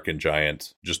American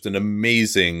Giant. Just an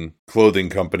amazing clothing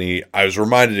company. I was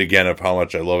reminded again of how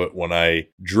much I love it when I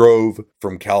drove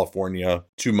from California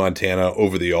to Montana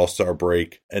over the All-Star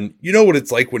break. And you know what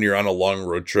it's like when you're on a long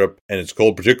road trip and it's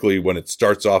cold, particularly when it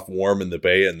starts off warm in the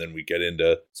Bay and then we get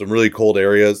into some really cold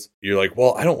areas. You're like,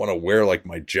 well, I don't want to wear like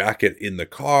my jacket in the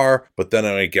car, but then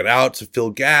when I get out to fill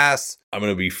gas, I'm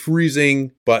going to be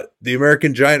freezing. But the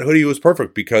American Giant hoodie was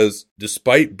perfect because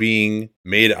despite being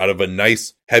made out of a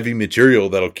nice heavy material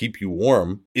that'll keep you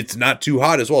warm, it's not too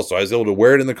hot as well. So I was able to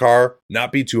wear it in the car,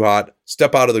 not be too hot,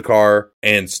 step out of the car,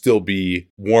 and still be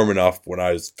warm enough when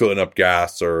I was filling up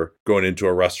gas or going into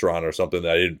a restaurant or something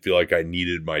that I didn't feel like I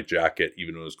needed my jacket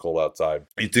even when it was cold outside.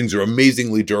 These things are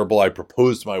amazingly durable. I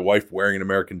proposed to my wife wearing an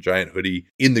American Giant hoodie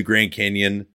in the Grand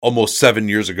Canyon almost 7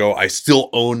 years ago. I still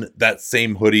own that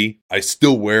same hoodie. I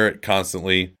still wear it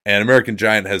constantly. And American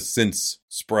Giant has since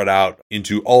spread out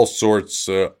into all sorts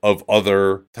of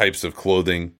other types of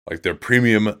clothing, like their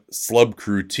premium Slub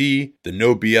Crew tee, the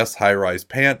No BS high-rise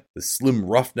pant, the slim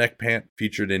roughneck pant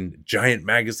featured in Giant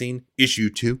Magazine issue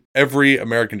 2. Every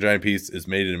American Giant piece is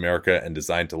made in America and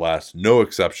designed to last, no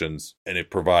exceptions, and it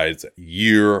provides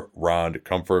year-round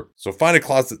comfort. So find a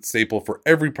closet staple for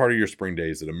every part of your spring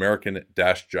days at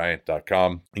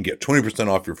American-Giant.com and get 20%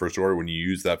 off your first order when you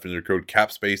use that vendor code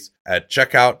CAPSPACE at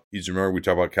checkout. Easy to remember, we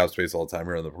talk about CAPSPACE all the time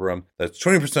here on the program. That's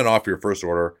 20% off your first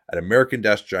order at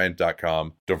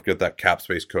American-Giant.com. Don't forget that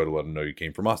CAPSPACE code to let them know you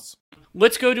came from us.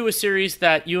 Let's go to a series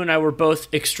that you and I were both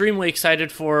extremely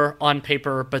excited for on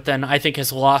paper, but then I think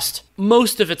has lost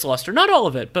most of its luster. Not all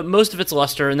of it, but most of its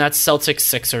luster, and that's Celtics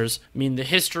Sixers. I mean, the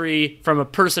history from a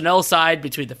personnel side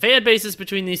between the fan bases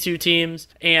between these two teams,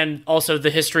 and also the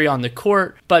history on the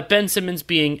court. But Ben Simmons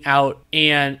being out,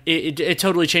 and it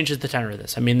totally changes the tenor of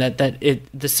this. I mean, the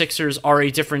Sixers are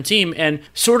a different team, and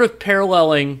sort of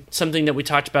paralleling something that we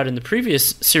talked about in the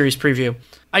previous series preview.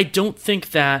 I don't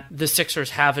think that the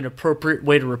Sixers have an appropriate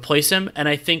way to replace him, and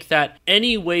I think that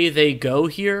any way they go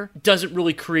here doesn't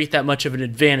really create that much of an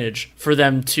advantage for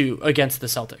them against the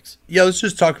Celtics. Yeah, let's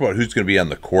just talk about who's going to be on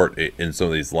the court in some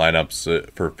of these lineups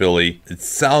for Philly. It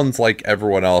sounds like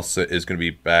everyone else is going to be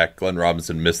back. Glenn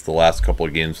Robinson missed the last couple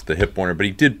of games with the hip warner, but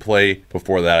he did play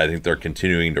before that. I think they're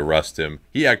continuing to rest him.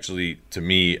 He actually, to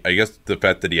me, I guess the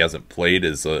fact that he hasn't played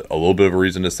is a little bit of a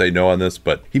reason to say no on this,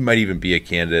 but he might even be a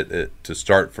candidate to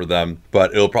start for them.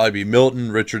 But it'll probably be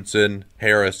Milton, Richardson,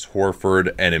 Harris,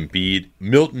 Horford, and Embiid.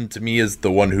 Milton, to me, is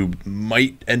the one who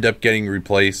might end up getting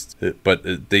replaced,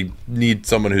 but they need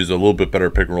someone who's a little bit better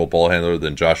pick and roll ball handler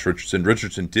than Josh Richardson.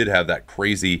 Richardson did have that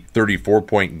crazy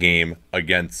 34-point game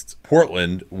against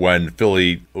Portland when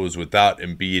Philly was without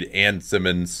Embiid and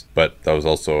Simmons, but that was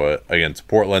also against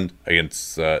Portland.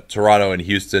 Against Toronto and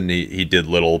Houston, he did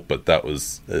little, but that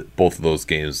was both of those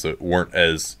games that weren't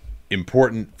as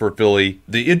important for Philly.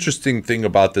 The interesting thing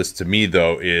about this to me,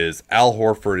 though, is Al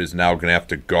Horford is now going to have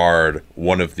to guard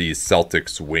one of these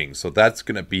Celtics wings. So that's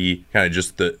going to be kind of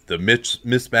just the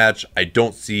mismatch. I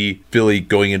don't see Philly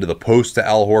going into the post to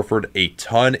Al Horford a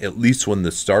ton, at least when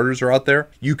the starters are out there.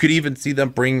 You could even see them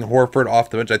bring Horford off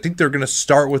the bench. I think they're going to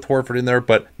start with Horford in there,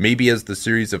 but maybe as the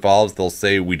series evolves, they'll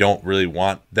say we don't really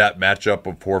want that matchup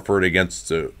of Horford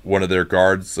against one of their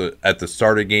guards at the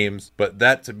start of games. But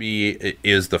that, to me,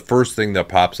 is the first thing that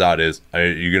pops out is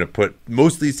you're going to put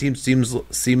most of these teams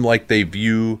seem like they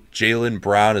view Jaylen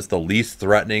Brown as the least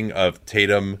threatening of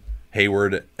Tatum,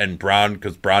 Hayward and Brown,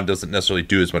 because Brown doesn't necessarily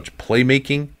do as much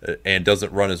playmaking and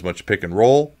doesn't run as much pick and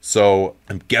roll. So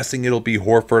I'm guessing it'll be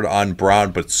Horford on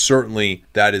Brown, but certainly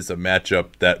that is a matchup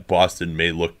that Boston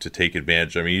may look to take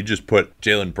advantage. I mean, you just put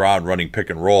Jaylen Brown running pick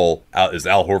and roll. Is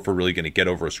Al Horford really going to get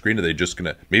over a screen? Are they just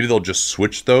going to, maybe they'll just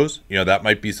switch those? That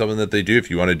might be something that they do if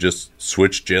you want to just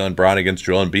switch Jaylen Brown against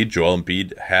Joel Embiid. Joel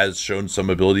Embiid has shown some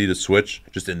ability to switch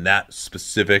just in that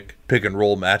specific pick and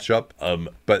roll matchup.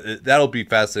 But that'll be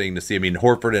fascinating to see. I mean,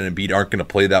 Horford and Embiid aren't going to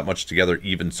play that much together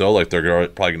even so. Like, they're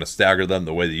probably going to stagger them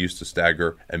the way they used to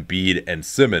stagger Embiid and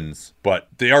Simmons. But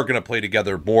they are going to play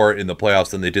together more in the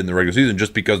playoffs than they did in the regular season,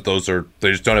 just because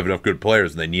they just don't have enough good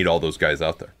players and they need all those guys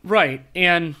out there. Right.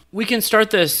 And we can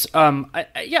start this.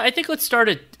 I think let's start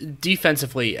it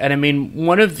defensively. And I mean,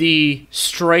 one of the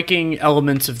striking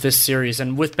elements of this series,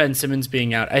 and with Ben Simmons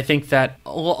being out, I think that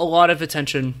a lot of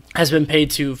attention has been paid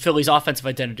to Philly's offensive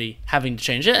identity having to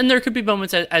change. And there could be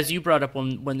moments, as you brought up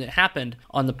when it happened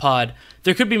on the pod,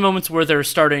 there could be moments where their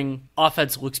starting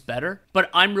offense looks better. But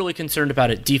I'm really concerned about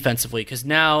it defensively, because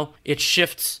now it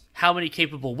shifts how many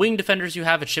capable wing defenders you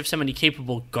have. It shifts how many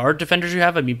capable guard defenders you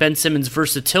have. I mean, Ben Simmons'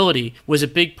 versatility was a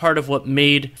big part of what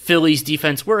made Philly's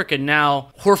defense work. And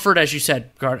now Horford, as you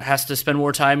said, has to spend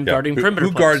more time guarding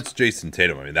perimeter players. Who guards Jason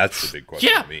Tatum? I mean, that's the big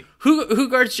question to me. Who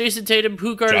guards Jason Tatum?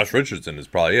 Who guards Josh Richardson is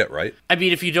probably it, right? I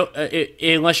mean, if you don't,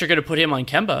 unless you're going to put him on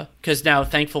Kemba, because now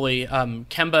thankfully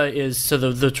Kemba is. So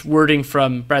the wording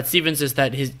from Brad Stevens is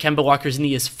that his Kemba Walker's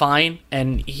knee is fine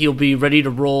and he'll be ready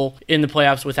to roll in the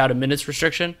playoffs without a minutes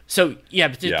restriction. So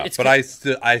but I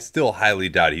still highly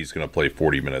doubt he's going to play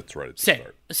 40 minutes right at the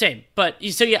start. Same. But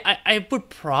so I would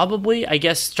probably, I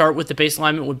guess, start with the base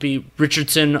alignment would be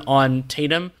Richardson on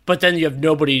Tatum, but then you have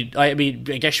nobody. I mean,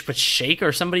 I guess you put Shake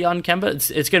or somebody on Kemba.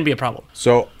 It's going to be a problem.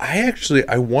 So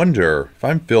I wonder if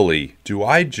I'm Philly, do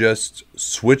I just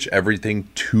switch everything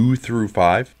 2 through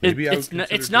 5? Maybe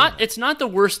it's not the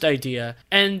worst idea.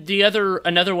 And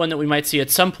another one that we might see at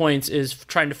some points is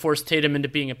trying to force Tatum into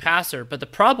being a passer. But the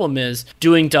problem is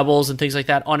doing doubles and things like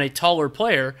that on a taller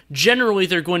player. Generally,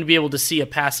 they're going to be able to see a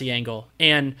passing angle,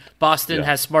 and Boston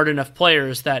has smart enough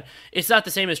players that it's not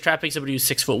the same as trapping somebody who's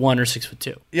 6'1" or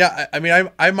 6'2". Yeah, I mean,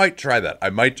 I might try that.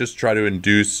 I might just try to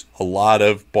induce a lot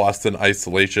of Boston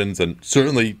isolations, and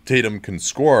certainly Tatum can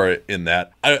score in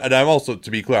that. And I'm also, to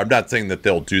be clear, I'm not saying that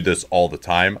they'll do this all the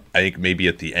time. I think maybe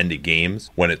at the end of games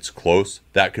when it's close,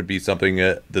 that could be something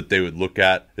that they would look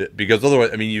at, because otherwise,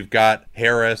 I mean, you've got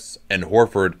Harris and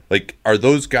Horford. Like, are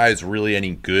those guys really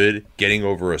any good getting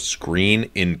over a screen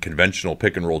in conventional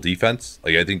pick and roll defense?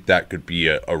 Like, I think that could be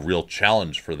a real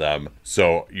challenge for them.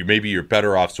 So you're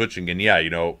better off switching. And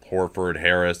Horford,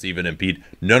 Harris, even Embiid,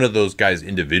 none of those guys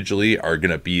individually are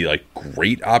going to be like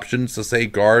great options to say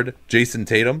guard Jason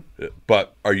Tatum.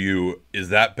 But is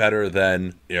that better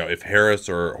than, if Harris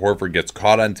or Horford gets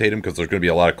caught on Tatum, because there's going to be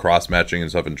a lot of cross matching and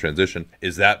stuff in transition?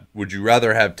 Would you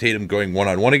rather have Tatum going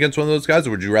one-on-one against one of those guys,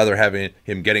 or would you rather have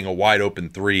him getting a wide open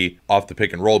 3 off the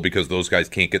pick and roll because those guys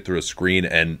can't get through a screen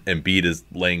and Embiid is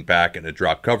laying back in a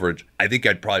drop coverage? I think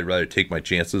I'd probably rather take my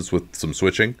chances with some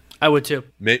switching. I would too.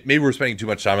 Maybe we're spending too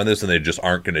much time on this and they just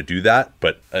aren't going to do that.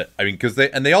 But I mean, because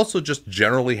they also just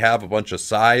generally have a bunch of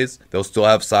size. They'll still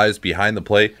have size behind the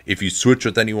play. If you switch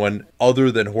with anyone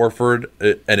other than Horford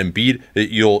and Embiid,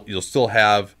 you'll still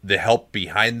have the help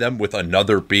behind them with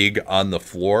another big on the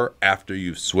floor after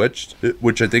you've switched,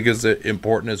 which I think is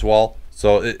important as well.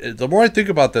 So the more I think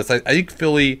about this, I think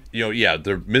Philly,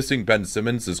 they're missing Ben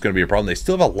Simmons is going to be a problem. They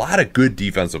still have a lot of good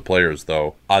defensive players,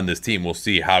 though, on this team. We'll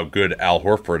see how good Al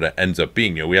Horford ends up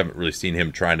being. We haven't really seen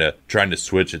him trying to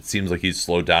switch. It seems like he's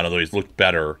slowed down, although he's looked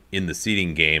better in the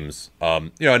seeding games.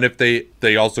 And if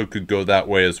they also could go that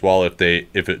way as well if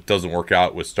it doesn't work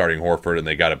out with starting Horford and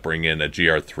they got to bring in a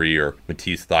GR3 or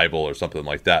Matisse Thybulle or something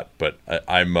like that. But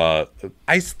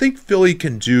I think Philly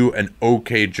can do an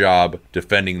okay job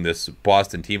defending this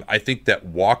Boston team. I think that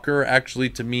Walker actually,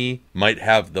 to me, might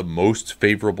have the most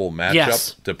favorable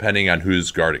matchup depending on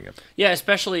who's guarding him. Yeah,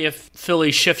 especially if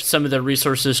Philly shifts some of their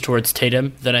resources towards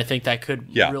Tatum, then I think that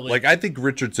could really... I think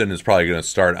Richardson is probably going to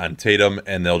start on Tatum,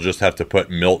 and they'll just have to put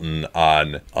Milton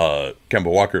on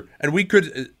Kemba Walker. And we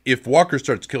could, if Walker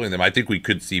starts killing them, I think we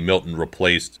could see Milton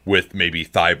replaced with maybe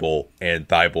Thybulle, and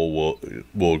Thybulle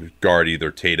will guard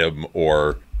either Tatum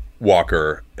or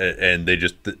Walker and they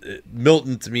just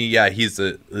Milton to me, yeah, he's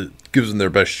gives them their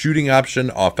best shooting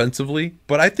option offensively,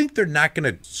 but I think they're not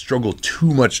going to struggle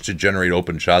too much to generate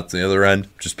open shots on the other end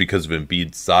just because of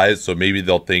Embiid's size. So maybe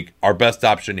they'll think our best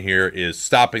option here is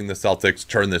stopping the Celtics,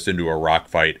 turn this into a rock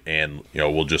fight, and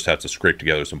we'll just have to scrape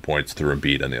together some points through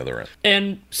Embiid on the other end.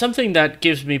 And something that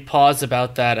gives me pause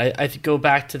about that, I go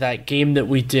back to that game that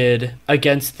we did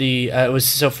against it was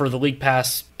so for the League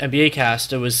Pass NBA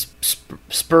cast, it was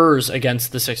Spurs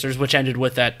against the Sixers, which ended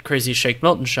with that crazy Shake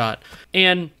Milton shot.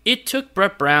 And it took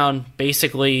Brett Brown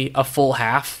basically a full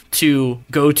half to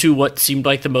go to what seemed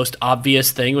like the most obvious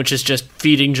thing, which is just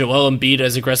feeding Joel Embiid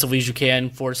as aggressively as you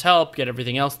can, force help, get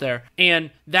everything else there.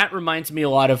 And that reminds me a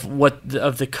lot of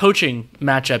the coaching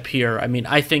matchup here. I mean,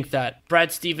 I think that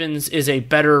Brad Stevens is a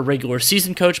better regular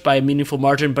season coach by a meaningful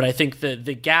margin, but I think the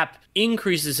gap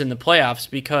increases in the playoffs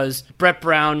because Brett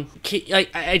Brown,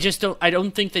 I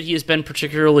don't think that he has been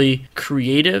particularly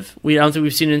creative. I don't think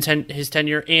we've seen in his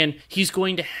tenure, and he's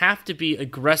going to have to be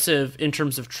aggressive in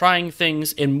terms of trying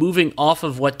things and moving off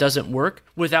of what doesn't work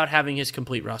without having his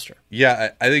complete roster.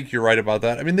 Yeah, I think you're right about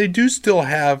that. I mean, they do still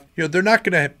have, they're not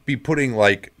going to be putting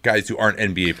like guys who aren't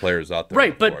NBA players out there.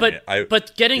 Right,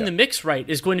 but getting the mix right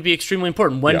is going to be extremely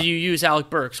important. When do you use Alec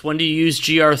Burks? When do you use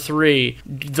GR3,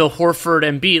 the Horford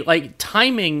Embiid? Like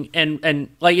timing and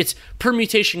like it's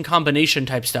permutation combination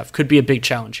type stuff could be a big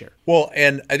challenge here. Well,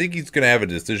 and I think he's going to have a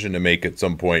decision to make at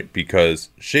some point because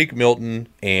Shake Milton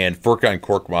and Furkan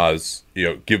Korkmaz,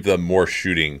 give them more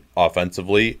shooting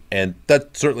offensively, and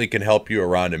that certainly can help you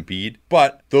around Embiid.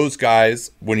 But those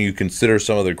guys, when you consider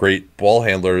some of the great ball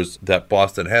handlers that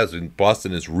Boston has, and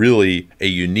Boston is really a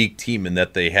unique team in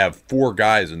that they have 4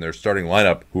 guys in their starting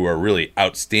lineup who are really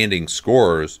outstanding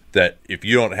scorers, that if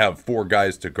you don't have 4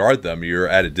 guys to guard them, you're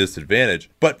at a disadvantage.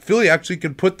 But Philly actually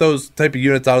can put those type of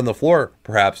units out on the floor,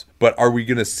 perhaps. But are we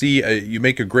going to see, you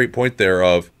make a great point there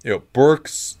of,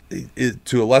 Burks,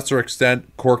 to a lesser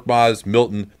extent, Korkmaz,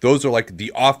 Milton, those are like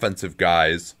the offensive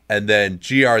guys. And then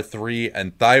GR3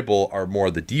 and Thibault are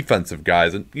more the defensive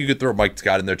guys. And you could throw Mike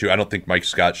Scott in there too. I don't think Mike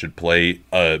Scott should play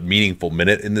a meaningful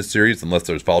minute in this series unless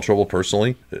there's foul trouble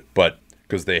personally. But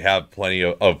because they have plenty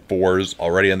of 4s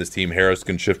already on this team. Harris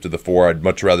can shift to the 4. I'd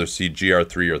much rather see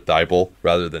GR3 or Thibault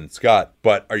rather than Scott.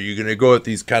 But are you going to go with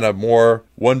these kind of more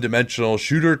one-dimensional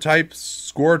shooter types,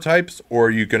 scorer types, or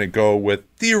are you going to go with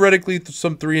theoretically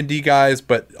some 3-and-D guys,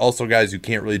 but also guys who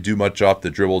can't really do much off the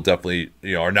dribble, definitely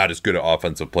are not as good at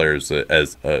offensive players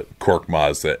as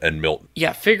Korkmaz and Milton?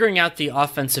 Yeah, figuring out the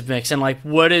offensive mix and like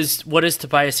what is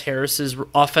Tobias Harris's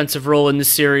offensive role in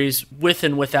this series with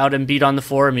and without Embiid on the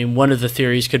floor. I mean, one of the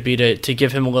theories could be to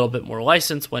give him a little bit more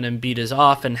license when Embiid is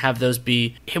off and have those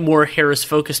be more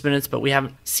Harris-focused minutes, but we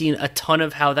haven't seen a ton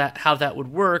of how that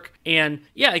would work. And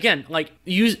yeah, again, like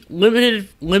use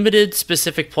limited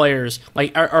specific players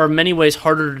like are in many ways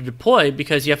harder to deploy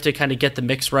because you have to kind of get the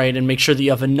mix right and make sure that you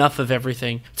have enough of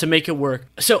everything to make it work.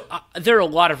 So there are a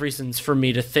lot of reasons for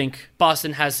me to think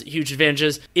Boston has huge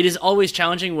advantages. It is always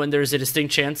challenging when there's a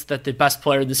distinct chance that the best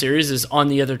player in the series is on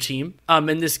the other team.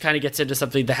 And this kind of gets into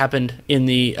something that happened in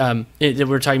the that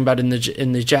we're talking about in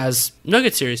the Jazz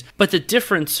Nuggets series. But the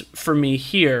difference for me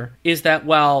here is that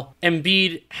while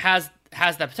Embiid has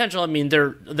that potential. I mean,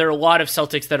 there are a lot of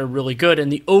Celtics that are really good,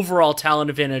 and the overall talent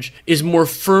advantage is more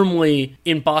firmly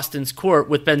in Boston's court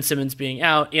with Ben Simmons being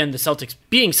out and the Celtics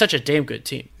being such a damn good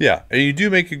team. Yeah, and you do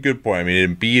make a good point. I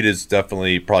mean, Embiid is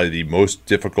definitely probably the most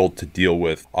difficult to deal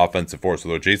with offensive force,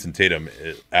 although Jason Tatum,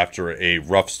 after a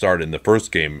rough start in the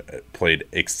first game, played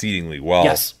exceedingly well.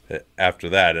 Yes. After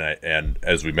that, and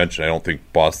as we mentioned, I don't think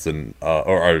Boston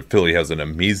or Philly has an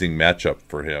amazing matchup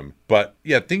for him. But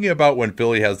yeah, thinking about when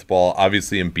Philly has the ball,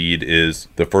 obviously Embiid is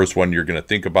the first one you're going to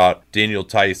think about. Daniel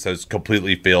Tice has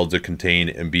completely failed to contain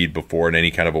Embiid before in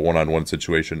any kind of a one-on-one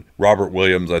situation. Robert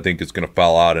Williams, I think, is going to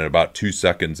foul out in about 2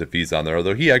 seconds if he's on there,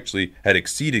 although he actually had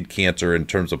exceeded Cantor in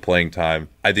terms of playing time.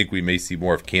 I think we may see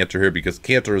more of Cantor here because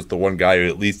Cantor is the one guy who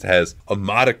at least has a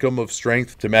modicum of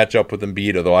strength to match up with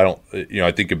Embiid, although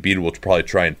I think Embiid will probably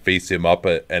try and face him up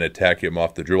and attack him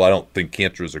off the dribble. I don't think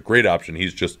Cantor is a great option.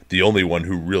 He's just the only one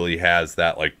who really has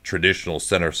that like traditional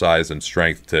center size and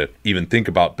strength to even think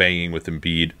about banging with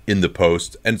Embiid in the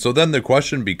post. And so then the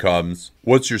question becomes,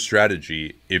 what's your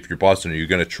strategy if you're Boston? Are you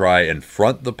going to try and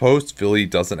front the post? Philly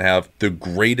doesn't have the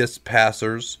greatest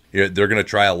passers. They're going to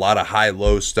try a lot of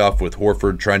high-low stuff with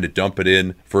Horford trying to dump it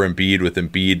in for Embiid, with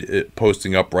Embiid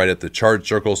posting up right at the charge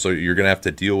circle, so you're going to have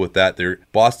to deal with that.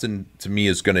 Boston, to me,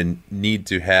 is going to need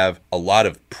to have a lot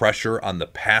of pressure on the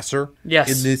passer in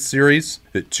this series.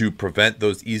 to prevent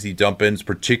those easy dump-ins,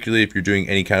 particularly if you're doing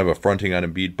any kind of a fronting on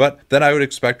Embiid. But then I would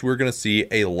expect we're going to see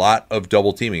a lot of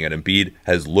double teaming, and Embiid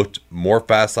has looked more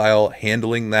facile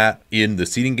handling that in the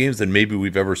seeding games than maybe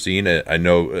we've ever seen. I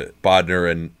know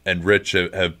Bodner and Rich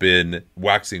have been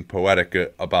waxing poetic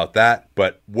about that,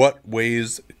 but what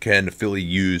ways can Philly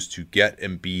use to get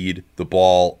Embiid the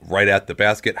ball right at the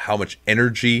basket? How much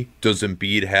energy does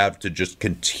Embiid have to just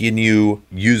continue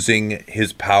using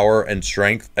his power and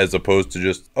strength as opposed to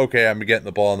just, okay, I'm getting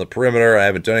the ball on the perimeter, I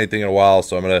haven't done anything in a while,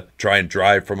 so I'm going to try and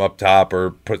drive from up top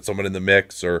or put someone in the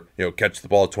mix, or catch the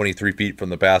ball 23 feet from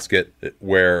the basket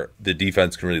where the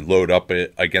defense can really load up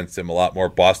against him a lot more.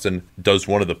 Boston does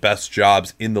one of the best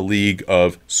jobs in the league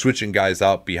of switching guys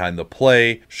out behind the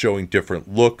play, showing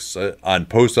different looks on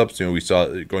post-ups. We saw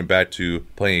going back to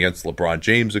playing against LeBron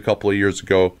James a couple of years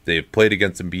ago. They've played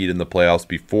against Embiid in the playoffs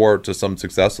before to some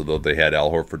success, although they had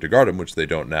Al Horford to guard him, which they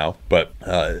don't now. But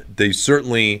they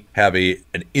certainly have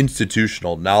an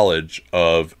institutional knowledge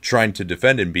of trying to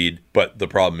defend Embiid, but the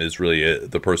problem is really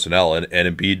the personnel, and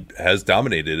Embiid has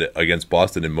dominated against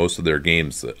Boston in most of their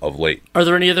games of late. Are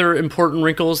there any other important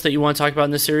wrinkles that you want to talk about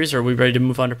in this series, or are we ready to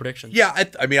move on to predictions? Yeah,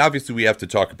 I mean, obviously we have to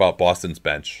talk about Boston's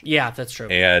bench. Yeah, that's true.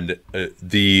 And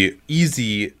the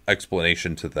easy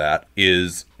explanation to that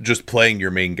is just playing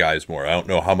your main guys more. I don't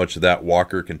know how much of that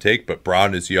Walker can take, but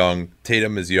Brown is young,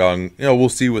 Tatum is young. We'll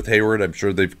see with Hayward. I'm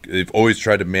sure they've always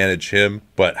tried to manage him,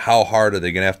 but how hard are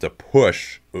they going to have to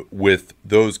push with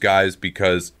those guys?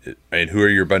 Because, who are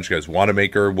your bench guys?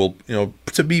 Wanamaker will,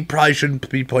 to me, probably shouldn't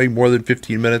be playing more than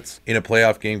 15 minutes in a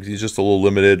playoff game because he's just a little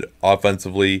limited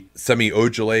offensively. Semi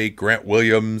Ojeleye, Grant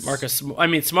Williams,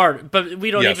 Smart, but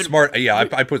we don't even. Smart. Yeah,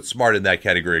 I put Smart in that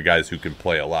category of guys who can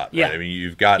play a lot. Right? Yeah,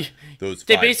 you've got those.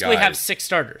 They basically have 6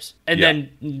 starters and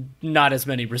then not as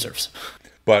many reserves.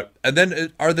 And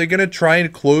then are they going to try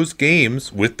and close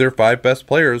games with their 5 best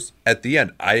players at the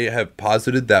end? I have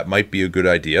posited that might be a good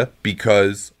idea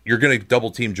because you're going to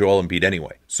double team Joel Embiid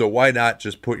anyway. So why not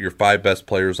just put your 5 best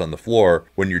players on the floor?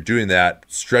 When you're doing that,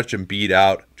 stretch Embiid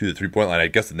out to the 3-point line. I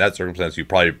guess in that circumstance, you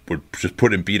probably would just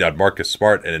put Embiid on Marcus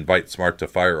Smart and invite Smart to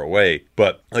fire away.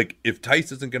 But if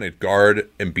Tice isn't going to guard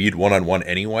Embiid one-on-one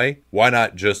anyway, why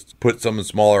not just put someone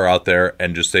smaller out there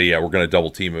and just say, yeah, we're going to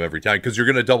double team him every time? Because you're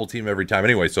going to double team him every time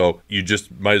anyway. So you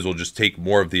just might as well just take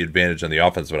more of the advantage on the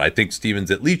offense. But I think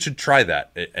Stevens at least should try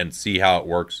that and see how it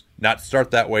works. Not start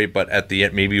that way, but at the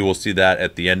end, maybe we'll see that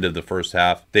at the end of the first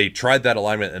half. They tried that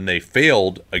alignment and they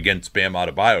failed against Bam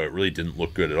Adebayo. It really didn't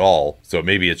look good at all. So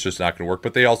maybe it's just not going to work.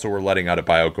 But they also were letting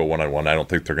Adebayo go one-on-one. I don't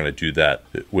think they're going to do that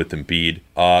with Embiid.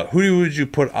 Who would you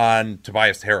put on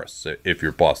Tobias Harris if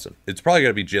you're Boston? It's probably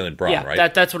going to be Jaylen Brown, right? Yeah,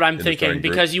 that's what I'm thinking,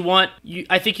 because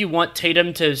I think you want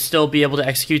Tatum to still be able to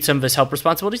execute some of his help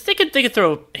responsibilities. They could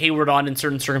throw Hayward on in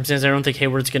certain circumstances. I don't think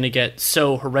Hayward's going to get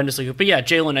so horrendously good. But yeah,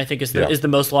 Jaylen I think is the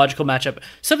most logical matchup.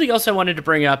 Something else I wanted to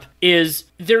bring up is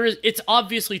it's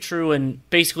obviously true in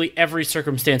basically every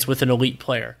circumstance with an elite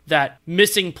player that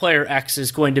missing player X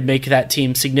is going to make that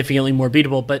team significantly more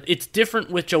beatable, but it's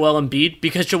different with Joel Embiid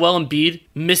because Joel Embiid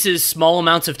misses small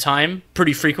amounts of time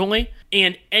pretty frequently.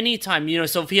 And anytime,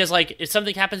 so if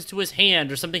something happens to his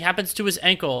hand or something happens to his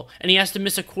ankle and he has to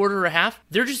miss a quarter or a half,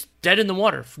 they're just dead in the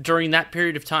water during that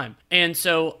period of time. And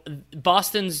so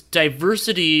Boston's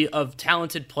diversity of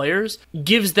talented players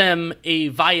gives them a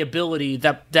viability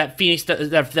that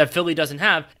Philly doesn't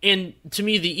have. And to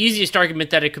me, the easiest argument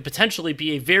that it could potentially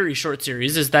be a very short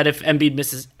series is that if Embiid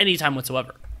misses any time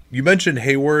whatsoever. You mentioned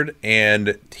Hayward,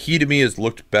 and he to me has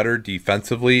looked better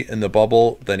defensively in the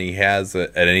bubble than he has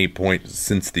at any point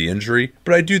since the injury.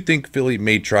 But I do think Philly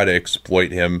may try to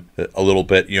exploit him a little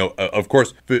bit. Of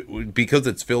course, because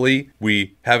it's Philly,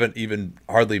 we haven't even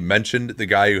hardly mentioned the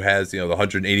guy who has, the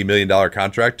 $180 million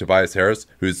contract, Tobias Harris,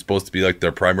 who's supposed to be like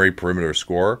their primary perimeter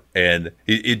scorer. And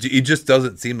he just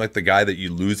doesn't seem like the guy that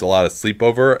you lose a lot of sleep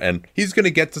over. And he's going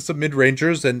to get to some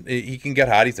mid-rangers, and he can get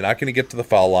hot. He's not going to get to the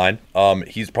foul line.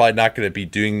 He's probably not going to be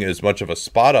doing as much of a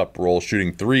spot up role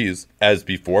shooting threes as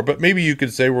before, but maybe you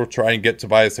could say we'll try and get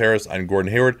Tobias Harris on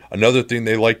Gordon Hayward. Another thing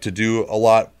they like to do a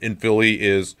lot in Philly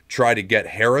is try to get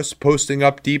Harris posting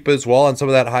up deep as well on some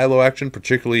of that high-low action,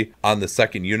 particularly on the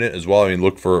second unit as well.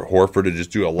 Look for Horford to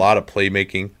just do a lot of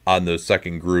playmaking on those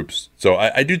second groups. So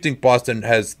I do think Boston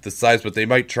has the size, but they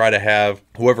might try to have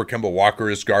whoever Kemba Walker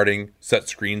is guarding set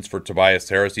screens for Tobias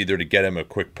Harris, either to get him a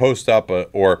quick post up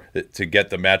or to get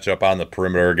the matchup on the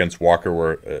perimeter against Walker,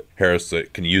 where Harris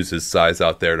can use his size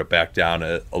out there to back down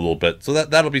a little bit. So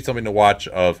that'll be something to watch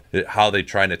of how they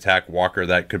try and attack Walker.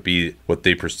 That could be what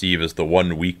they perceive as the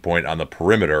one weak point on the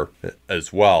perimeter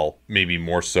as well, maybe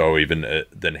more so even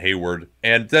than Hayward.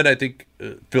 And then I think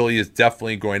Philly is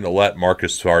definitely going to let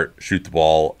Marcus Smart shoot the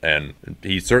ball, and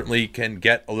he certainly can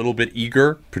get a little bit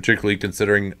eager, particularly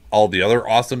considering all the other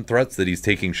awesome threats that he's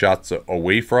taking shots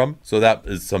away from. So that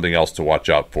is something else to watch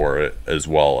out for as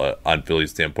well on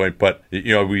Philly's standpoint. But,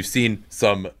 we've seen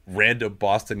some random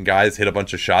Boston guys hit a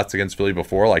bunch of shots against Philly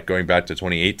before, like going back to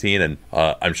 2018, and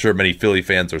I'm sure many Philly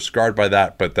fans are scarred by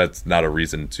that, but that's not a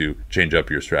reason to change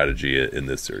up your strategy in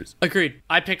this series. Agreed.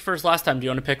 I picked first last time. Do you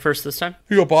want to pick first this time?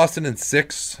 You go Boston in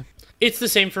 6. It's the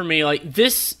same for me. Like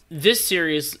this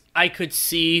series, I could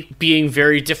see being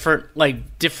very different,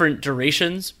 like different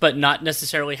durations, but not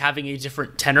necessarily having a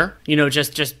different tenor.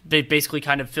 Just basically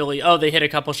kind of Philly. Oh, they hit a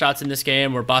couple shots in this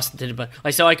game, or Boston did, but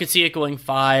so I could see it going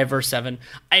 5 or 7.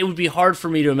 It would be hard for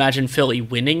me to imagine Philly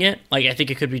winning it. Like I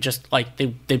think it could be just like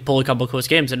they pull a couple close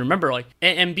games. And remember, like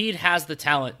Embiid has the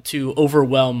talent to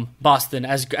overwhelm Boston.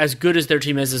 As good as their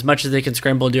team is, as much as they can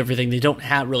scramble and do everything, they don't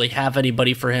really have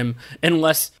anybody for him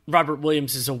unless Robert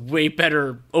Williams is a way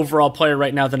better overall player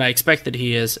right now than I expected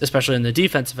he is, especially in the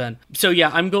defensive end. So yeah,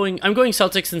 I'm going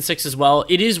Celtics in 6 as well.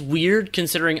 It is weird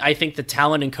considering I think the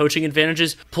talent and coaching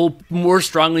advantages pull more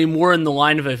strongly, more in the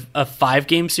line of a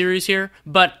 5-game series here.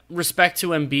 But respect to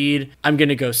Embiid, I'm going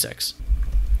to go 6.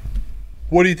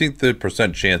 What do you think the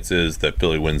percent chance is that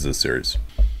Philly wins this series?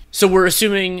 So we're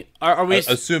assuming, are we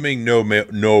assuming no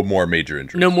more major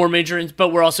injuries? No more major injuries, but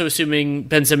we're also assuming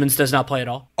Ben Simmons does not play at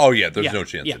all. Oh yeah, there's no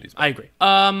chance that he's playing.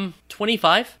 I agree.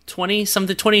 25, 20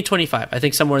 something, 20, 25. I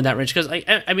think somewhere in that range. Because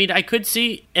I mean, I could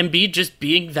see Embiid just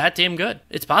being that damn good.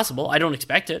 It's possible. I don't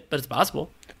expect it, but it's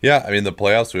possible. Yeah, I mean, the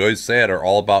playoffs, we always say it, are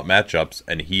all about matchups,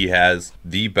 and he has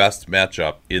the best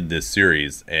matchup in this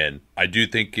series. And I do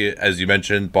think, as you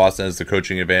mentioned, Boston has the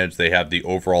coaching advantage. They have the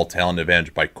overall talent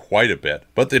advantage by quite a bit,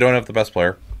 but they don't have the best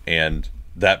player. And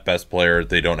that best player,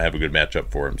 they don't have a good matchup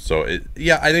for him. So,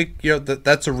 I think,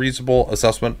 that's a reasonable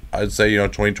assessment. I'd say,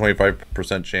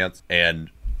 20-25% chance. And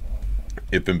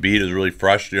if Embiid is really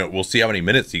fresh, we'll see how many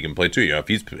minutes he can play too. If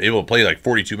he's able to play like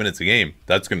 42 minutes a game,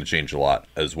 that's going to change a lot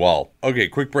as well. Okay,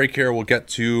 quick break here. We'll get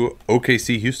to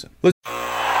OKC Houston.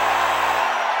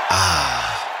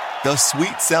 The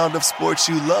sweet sound of sports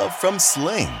you love from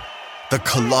Sling. The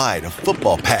collide of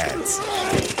football pads.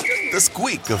 The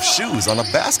squeak of shoes on a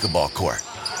basketball court.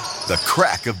 The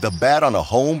crack of the bat on a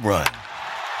home run.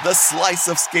 The slice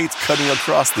of skates cutting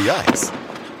across the ice.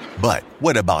 But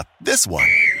what about this one?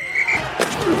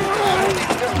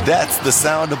 That's the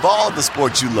sound of all the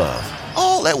sports you love,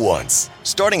 all at once.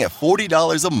 Starting at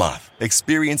 $40 a month.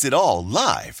 Experience it all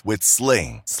live with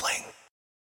Sling.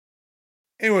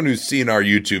 Anyone who's seen our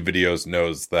YouTube videos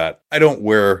knows that I don't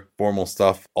wear formal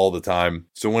stuff all the time.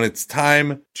 So when it's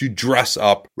time to dress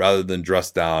up rather than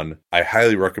dress down, I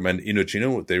highly recommend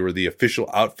Indochino. They were the official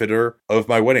outfitter of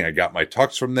my wedding. I got my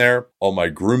tux from there. All my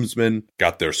groomsmen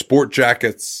got their sport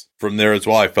jackets from there as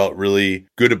well. I felt really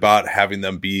good about having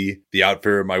them be the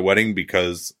outfitter of my wedding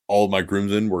because all of my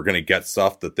groomsmen were going to get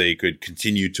stuff that they could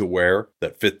continue to wear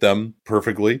that fit them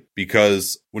perfectly.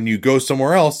 Because when you go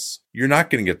somewhere else, you're not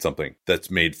going to get something that's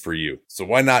made for you. So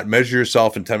why not measure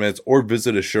yourself in 10 minutes or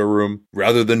visit a showroom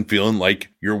rather than feeling like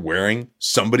you're wearing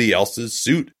somebody else's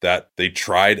suit that they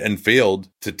tried and failed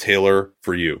to tailor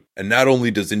for you. And not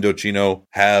only does Indochino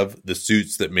have the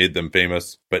suits that made them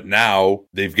famous, but now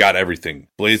they've got everything.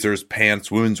 Blazers,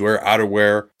 pants, women's wear,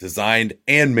 outerwear, designed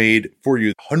and made for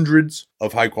you. Hundreds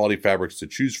of high quality fabrics to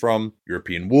choose from.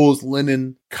 European wools,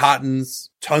 linen, cottons,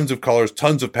 tons of colors,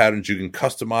 tons of patterns. You can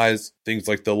customize things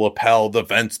like the lapel, the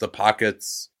vents, the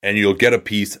pockets, and you'll get a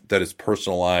piece that is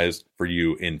personalized for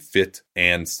you in fit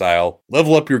and style.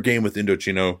 Level up your game with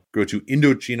Indochino. Go to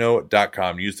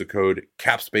Indochino.com. Use the code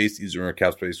CAPSPACE. Use the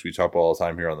CAPSPACE we talk about all the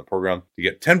time here on the program to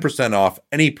get 10% off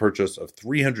any purchase of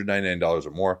 $399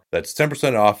 or more. That's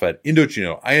 10% off at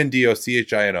Indochino,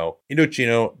 Indochino,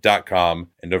 Indochino.com.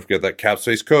 And don't forget that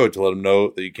CAPSPACE code to let them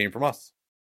know that you came from us.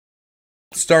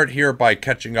 Start here by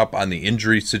catching up on the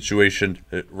injury situation.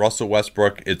 Russell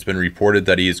Westbrook, it's been reported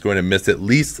that he is going to miss at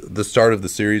least the start of the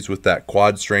series with that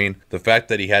quad strain. The fact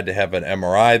that he had to have an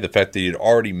MRI, the fact that he had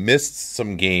already missed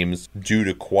some games due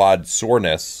to quad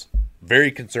soreness,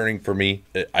 very concerning for me.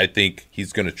 I think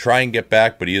he's going to try and get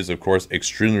back, but he is, of course,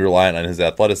 extremely reliant on his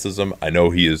athleticism. I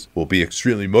know he will be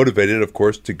extremely motivated, of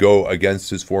course, to go against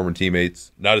his former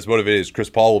teammates. Not as motivated as Chris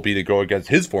Paul will be to go against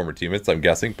his former teammates, I'm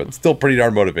guessing, but still pretty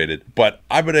darn motivated. But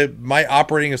my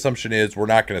operating assumption is we're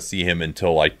not going to see him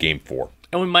until like game 4.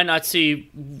 And we might not see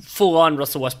full-on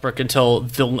Russell Westbrook until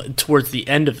towards the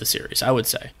end of the series, I would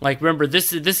say. Like, remember,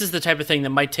 this is the type of thing that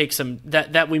might take some,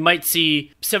 that we might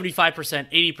see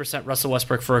 75%, 80% Russell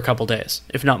Westbrook for a couple days,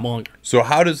 if not longer. So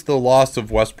how does the loss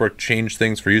of Westbrook change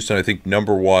things for Houston? I think,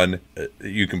 number one,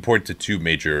 you can point to two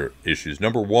major issues.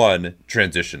 Number one,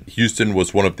 transition. Houston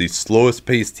was one of the slowest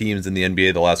paced teams in the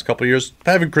NBA the last couple of years.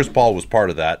 Having Chris Paul was part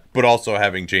of that, but also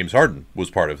having James Harden was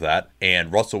part of that.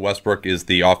 And Russell Westbrook is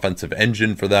the offensive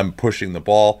engine for them, pushing the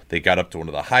ball. They got up to one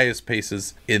of the highest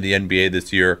paces in the NBA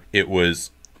this year. It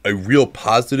was a real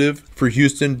positive for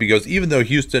Houston because even though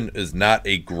Houston is not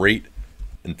a great,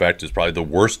 in fact, is probably the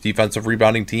worst defensive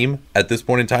rebounding team at this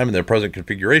point in time in their present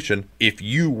configuration, if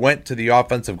you went to the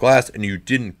offensive glass and you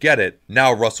didn't get it,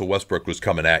 now Russell Westbrook was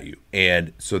coming at you.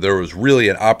 And so there was really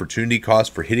an opportunity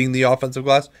cost for hitting the offensive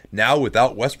glass. Now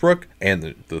without Westbrook,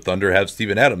 and the Thunder have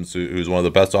Steven Adams, who's one of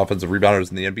the best offensive rebounders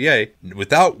in the NBA,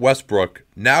 without Westbrook,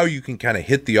 now you can kind of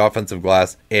hit the offensive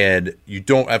glass and you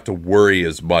don't have to worry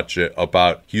as much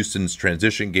about Houston's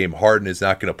transition game. Harden is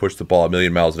not going to push the ball a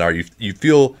million miles an hour. You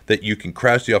feel that you can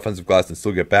crash the offensive glass and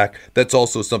still get back. That's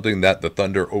also something that the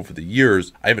Thunder over the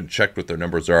years, I haven't checked what their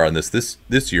numbers are on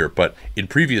this year, but in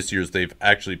previous years, they've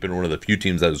actually been one of the few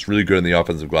teams that is really good in the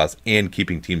offensive glass and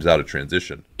keeping teams out of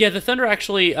transition. Yeah, the Thunder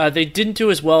actually, they didn't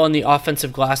do as well in the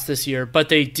offensive glass this year, but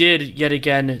they did yet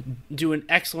again do an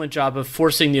excellent job of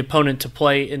forcing the opponent to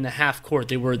play in the half court.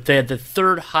 They had the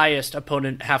third highest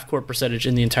opponent half court percentage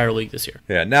in the entire league this year.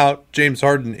 Yeah, now James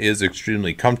Harden is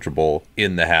extremely comfortable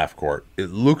in the half court.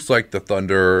 It looks like the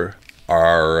Thunder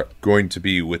are going to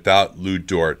be without Lou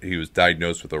Dort. He was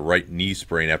diagnosed with a right knee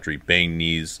sprain after he banged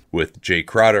knees with Jay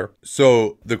Crowder.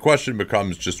 So the question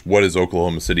becomes just what is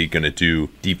Oklahoma City going to do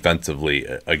defensively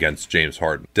against James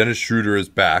Harden? Dennis Schroeder is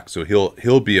back, so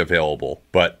he'll be available,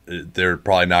 but they're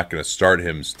probably not going to start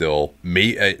him still.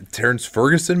 Terrence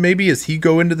Ferguson, maybe, as he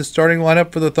go into the starting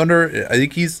lineup for the Thunder? I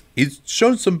think he's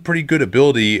shown some pretty good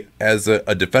ability as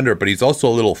a defender, but he's also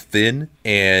a little thin,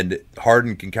 and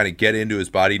Harden can kind of get into his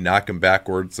body, knock him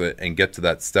backwards, and get to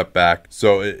that step back.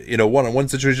 So in a one-on-one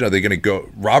situation, are they going to go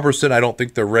Robertson? I don't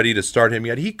think they're ready to start him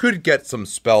yet. He could get some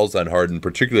spells on Harden,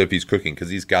 particularly if he's cooking, because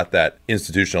he's got that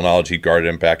institutional knowledge. He guarded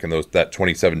him back in that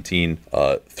 2017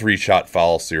 three-shot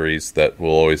foul series that will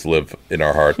always live in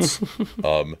our hearts.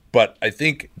 But I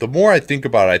think the more I think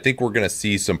about it, I think we're going to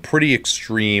see some pretty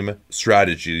extreme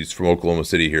strategies from Oklahoma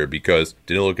City here, because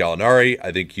Danilo Gallinari,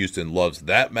 I think Houston loves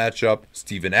that matchup.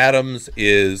 Steven Adams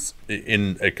is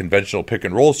in a conventional pick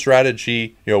and roll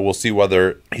strategy. We'll see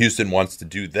whether Houston wants to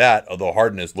do that, although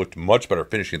Harden has looked much better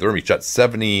finishing the rim. He shot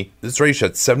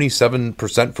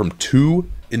 77% from two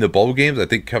in the bubble games. I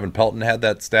think Kevin Pelton had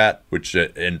that stat, which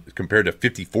and compared to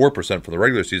 54% from the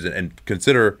regular season. And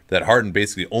consider that Harden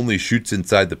basically only shoots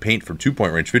inside the paint from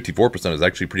 2-point range. 54% is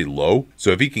actually pretty low.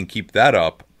 So if he can keep that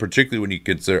up, particularly when you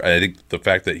consider, I think the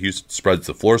fact that Houston spreads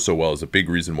the floor so well is a big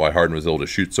reason why Harden was able to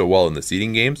shoot so well in the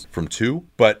seeding games from two.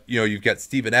 But, you've got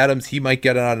Steven Adams. He might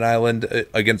get on an island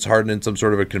against Harden in some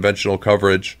sort of a conventional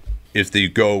coverage. If they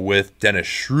go with Dennis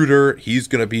Schroeder, he's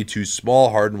going to be too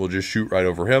small. Harden will just shoot right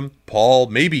over him. Paul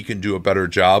maybe can do a better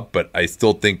job, but I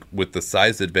still think with the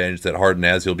size advantage that Harden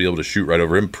has, he'll be able to shoot right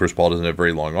over him. Chris Paul doesn't have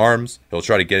very long arms. He'll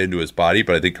try to get into his body,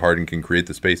 but I think Harden can create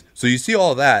the space. So you see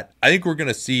all of that. I think we're going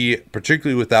to see,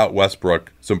 particularly without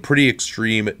Westbrook, some pretty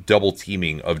extreme double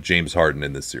teaming of James Harden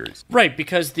in this series. Right,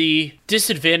 because the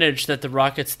disadvantage that the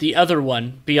Rockets, the other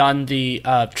one beyond the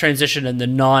transition and the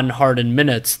non-Harden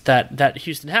minutes that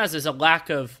Houston has, is a lack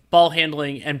of ball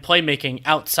handling and playmaking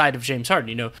outside of James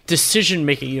Harden. Decision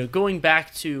making, going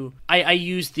back to, I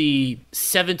use the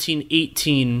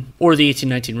 17-18 or the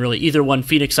 18-19, really, either one.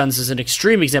 Phoenix Suns is an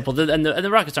extreme example, and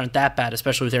the Rockets aren't that bad,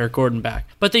 especially with Eric Gordon back.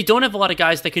 But they don't have a lot of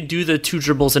guys that can do the two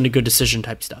dribbles and a good decision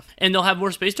type stuff. And they'll have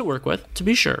more space to work with, to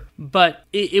be sure. But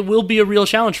it will be a real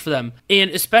challenge for them.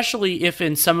 And especially if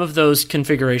in some of those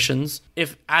configurations,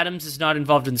 if Adams is not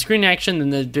involved in the screen action,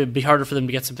 then it'd be harder for them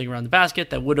to get something around the basket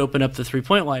that would open up the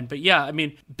three-point line. But yeah,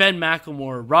 Ben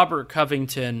McLemore, Robert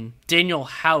Covington, Daniel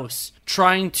House,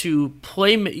 trying to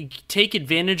take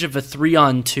advantage of a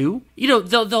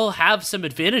 3-on-2. They'll have some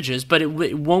advantages, but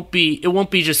it won't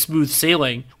be just smooth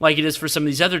sailing like it is for some of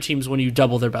these other teams when you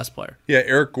double their best player. Yeah,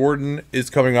 Eric Gordon is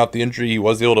coming off the injury. He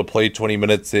was able to play 20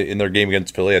 minutes in their game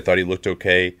against Philly. I thought he looked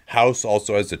okay. House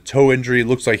also has a toe injury.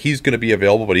 Looks like he's going to be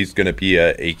available, but he's going to be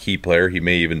a key player. He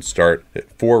may even start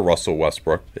for Russell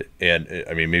Westbrook. And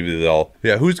maybe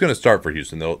who's going to start for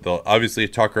Houston? They'll obviously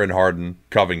Tucker and Harden,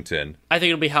 Covington. I think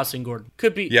it'll be House and Harden.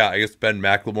 Could be. Yeah, I guess Ben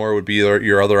McLemore would be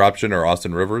your other option, or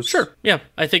Austin Rivers. Sure. Yeah,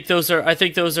 I think those are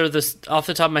the, off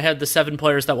the top of my head, the 7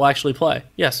 players that will actually play.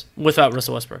 Yes, without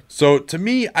Russell Westbrook. So to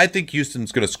me, I think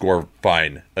Houston's going to score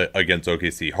fine against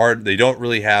OKC. Harden, they don't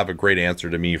really have a great answer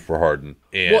to me for Harden.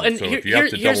 And so if you have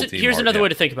to double team here's another way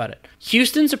to think about it.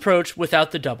 Houston's approach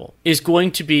without the double is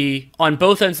going to be on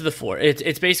both ends of the floor.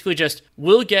 It's basically just,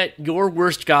 we'll get your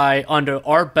worst guy onto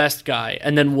our best guy,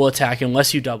 and then we'll attack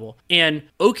unless you double. And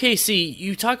OKC,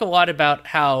 you talk a lot about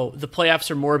how the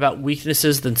playoffs are more about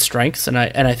weaknesses than strengths, and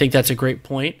I think that's a great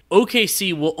point.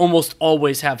 OKC will almost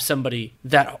always have somebody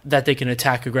that they can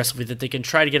attack aggressively, that they can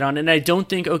try to get on, and I don't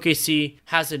think OKC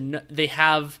they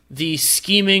have the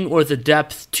scheming or the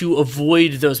depth to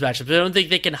avoid those matchups. I don't think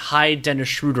they can hide Dennis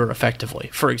Schroeder effectively,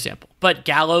 for example. But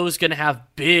Gallo is going to have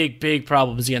big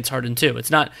problems against Harden too.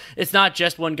 It's not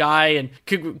just one guy. And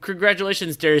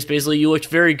congratulations, Darius Bazley. You looked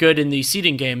very good in the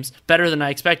seeding games, better than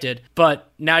I expected.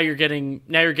 But now you're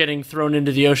getting thrown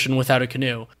into the ocean without a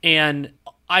canoe. And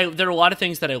there are a lot of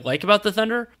things that I like about the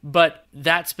Thunder, but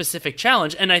that specific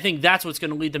challenge, and I think that's what's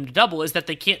going to lead them to double, is that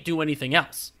they can't do anything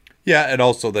else. Yeah, and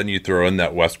also then you throw in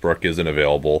that Westbrook isn't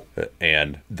available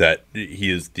and that he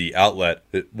is the outlet.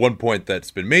 One point that's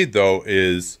been made, though,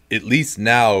 is at least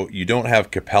now you don't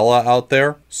have Capella out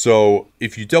there. So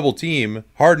if you double team,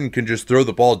 Harden can just throw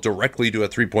the ball directly to a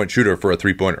three-point shooter for a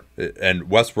three-pointer. And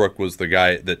Westbrook was the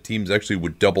guy that teams actually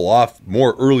would double off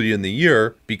more early in the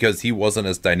year because he wasn't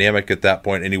as dynamic at that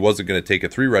point and he wasn't going to take a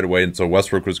three right away. And so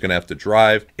Westbrook was going to have to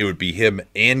drive. It would be him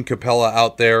and Capella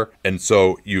out there. And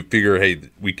so you figure, hey,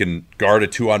 we can guard a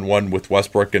 2-on-1 with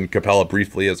Westbrook and Capella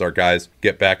briefly as our guys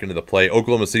get back into the play.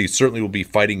 Oklahoma City certainly will be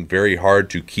fighting very hard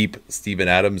to keep Steven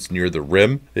Adams near the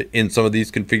rim. In some of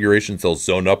these configurations, they'll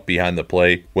zone up behind the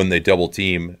play when they double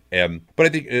team. But I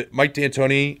think Mike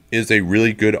D'Antoni is a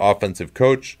really good offensive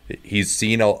coach. He's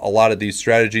seen a lot of these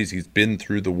strategies. He's been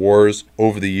through the wars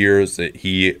over the years.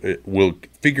 He will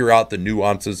figure out the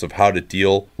nuances of how to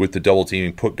deal with the double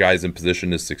teaming, put guys in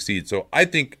position to succeed. So I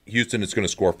think Houston is going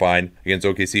to score fine against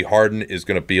OKC. Harden is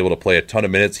going to be able to play a ton of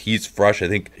minutes. He's fresh. I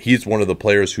think he's one of the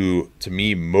players who, to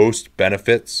me, most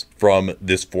benefits from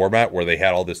this format where they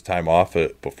had all this time off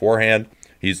beforehand.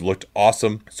 He's looked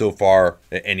awesome so far,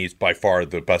 and he's by far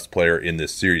the best player in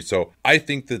this series. So I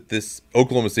think that this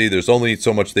Oklahoma City, there's only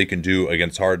so much they can do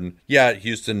against Harden. Yeah,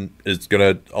 Houston is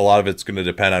a lot of it's going to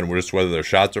depend on just whether their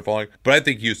shots are falling. But I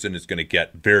think Houston is going to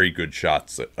get very good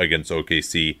shots against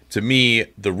OKC. To me,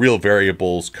 the real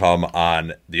variables come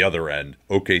on the other end.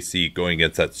 OKC going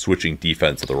against that switching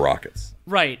defense of the Rockets.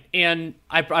 Right, and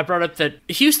I brought up that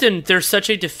Houston, there's such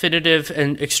a definitive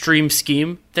and extreme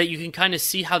scheme that you can kind of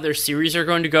see how their series are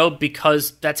going to go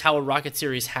because that's how a Rocket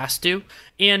series has to.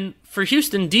 And for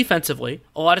Houston defensively,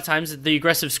 a lot of times the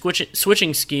aggressive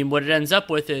switching scheme, what it ends up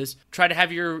with is try to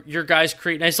have your guys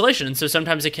create an isolation. And so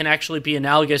sometimes it can actually be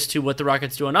analogous to what the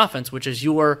Rockets do on offense, which is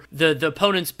you're the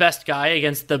opponent's best guy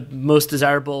against the most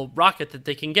desirable Rocket that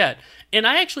they can get. And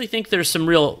I actually think there's some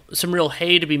real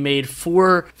hay to be made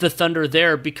for the Thunder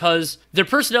there because their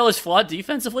personnel is flawed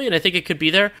defensively, and I think it could be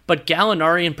there. But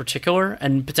Gallinari in particular,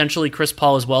 and potentially Chris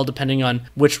Paul as well, depending on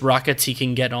which Rockets he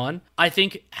can get on, I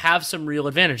think have some real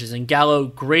advantages. And Gallo,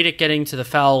 great at getting to the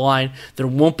foul line. There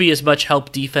won't be as much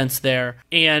help defense there.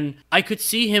 And I could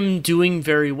see him doing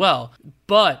very well.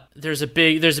 But there's a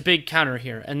big counter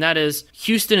here, and that is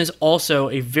Houston is also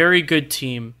a very good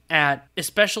team at,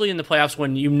 especially in the playoffs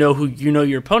when you know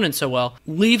your opponent so well,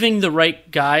 leaving the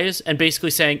right guys and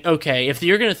basically saying, okay, if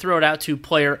you're going to throw it out to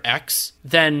player X,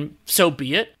 then so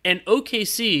be it. And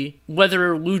OKC,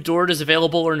 whether Lou Dort is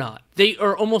available or not, they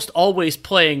are almost always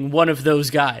playing one of those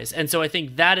guys. And so I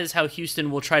think that is how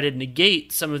Houston will try to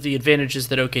negate some of the advantages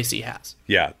that OKC has.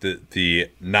 Yeah, the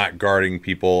not guarding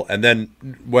people. And then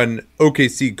when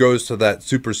OKC goes to that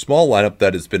super small lineup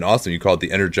that has been awesome, you call it the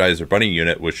Energizer Bunny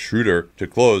unit with Schroeder to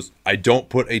close, I don't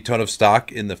put a ton of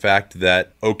stock in the fact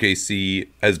that OKC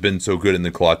has been so good in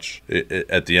the clutch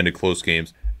at the end of close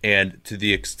games. And to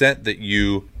the extent that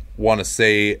you want to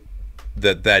say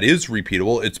that is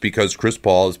repeatable, it's because Chris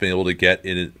Paul has been able to get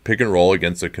in a pick and roll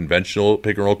against a conventional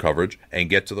pick and roll coverage and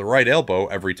get to the right elbow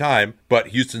every time, but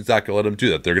Houston's not going to let him do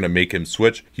that. They're going to make him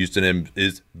switch. Houston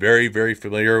is very, very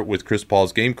familiar with Chris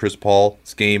Paul's game. Chris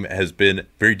Paul's game has been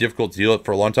very difficult to deal with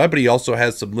for a long time, but he also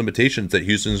has some limitations that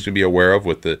Houston's going to be aware of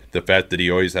with the fact that he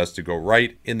always has to go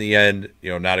right in the end,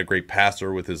 not a great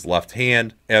passer with his left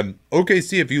hand. And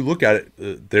OKC, if you look at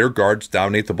it, their guards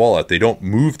dominate the ball out. They don't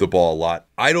move the ball a lot.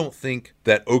 I don't think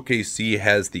that OKC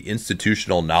has the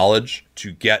institutional knowledge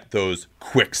to get those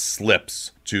quick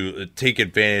slips to take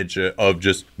advantage of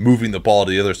just moving the ball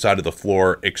to the other side of the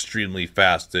floor extremely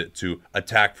fast to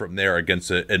attack from there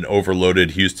against an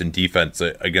overloaded Houston defense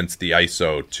against the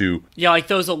ISO. Yeah, like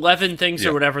those 11 things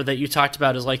or whatever that you talked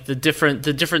about is like the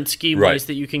different scheme ways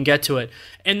that you can get to it.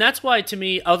 And that's why, to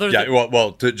me,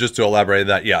 just to elaborate on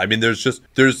that, I mean,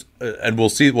 and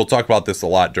we'll talk about this a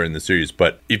lot during the series,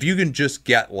 but if you can just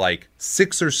get like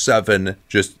 6 or 7,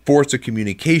 just force a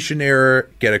communication error,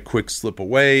 get a quick slip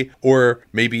away, or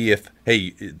maybe if,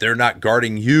 hey, they're not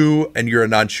guarding you and you're a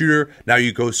non-shooter, now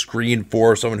you go screen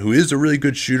for someone who is a really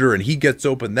good shooter and he gets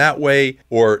open that way.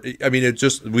 Or, I mean,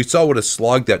 we saw what a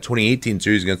slog that 2018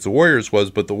 series against the Warriors was,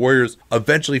 but the Warriors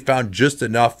eventually found just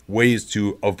enough ways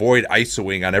to avoid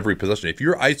ISOing on every possession. If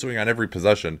you're ISOing on every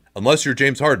possession, unless you're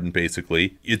James Harden,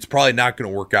 basically, it's probably not going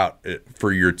to work out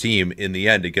for your team in the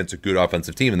end against a good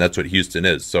offensive team, and that's what Houston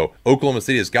is. So Oklahoma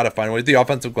City has got to find ways. The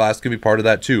offensive glass can be part of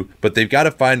that too, but they've got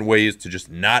to find ways to just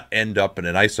not end up in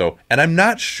an ISO. And I'm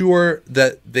not sure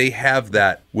that they have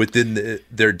that within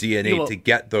their DNA to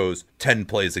get those 10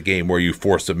 plays a game where you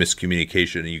force a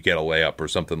miscommunication and you get a layup or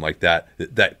something like that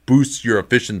boosts your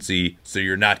efficiency, so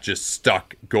you're not just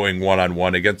stuck going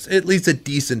one-on-one against at least a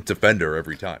decent defender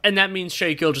every time. And that means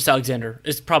Shai Gilgeous-Alexander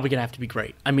is probably going to have to be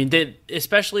great. I mean,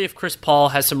 especially if Chris Paul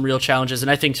has some real challenges,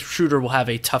 and I think Schroeder will have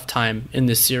a tough time in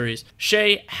this series.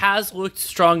 Shai has looked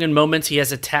strong in moments. He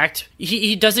has attacked.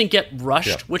 He doesn't get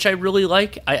rushed, which I really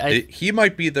like. He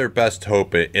might be their best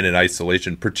hope in an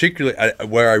isolation, particularly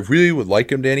where I really would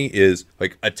like him, Danny, is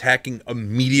like attacking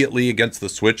immediately against the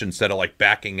switch instead of like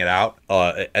backing it out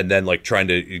and then like trying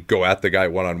to go at the guy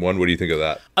one-on-one. What do you think of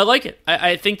that? I like it.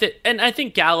 I think that, and I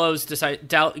think Gallows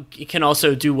can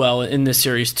also do well in this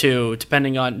series too,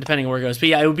 depending on where it goes. But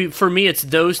yeah, it would be, for me, it's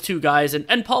those two guys,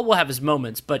 and Paul will have his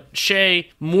moments, but Shai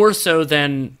more so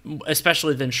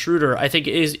especially than Schroeder, I think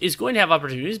is going to have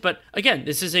opportunities. But again,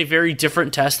 this is a very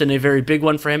different test and a very big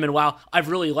one for him. And while I've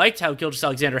really liked how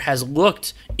Gilgeous-Alexander has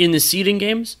looked in the seeding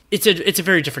games, it's a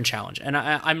very different challenge, and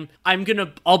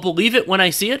I'll believe it when I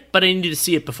see it, but I need to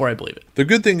see it before I believe it. The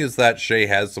good thing is that Shai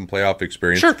has some playoff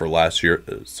experience for last year,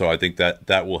 so I think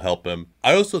that will help him.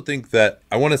 I also think that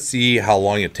I want to see how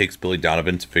long it takes Billy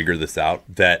Donovan to figure this out,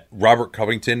 that Robert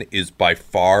Covington is by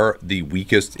far the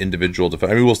weakest individual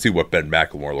defender. I mean, we'll see what Ben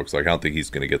McLemore looks like. I don't think he's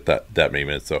going to get that many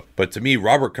minutes, though. But to me,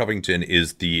 Robert Covington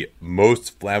is the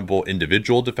most flammable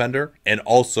individual defender and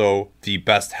also the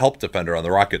best help defender on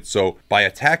the Rockets. So by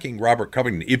attacking Robert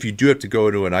Covington, if you do have to go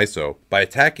into an ISO, by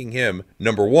attacking him,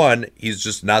 number one, he's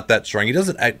just not that strong. He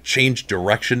doesn't change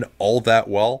direction all that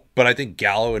well. But I think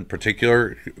Gallo in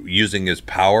particular, using his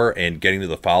power and getting to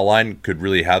the foul line, could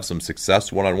really have some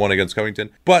success one-on-one against Covington.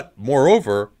 But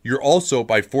moreover, you're also,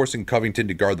 by forcing Covington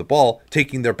to guard the ball,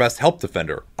 taking their best help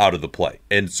defender out of the play.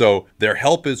 And so their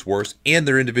help is worse and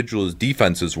their individual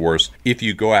defense is worse if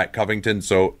you go at Covington.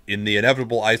 So in the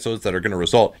inevitable ISOs that are going to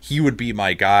result, he would be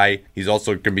my guy. He's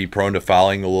also going to be prone to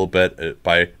fouling a little bit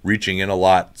by reaching in a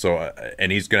lot. So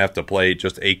and he's going to have to play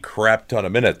just a crap ton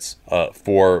of minutes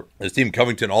for his team.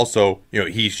 Covington also,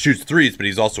 he shoots threes, but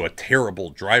he's also a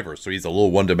terrible driver. So he's a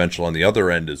little one-dimensional on the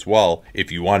other end as well.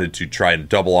 If you wanted to try and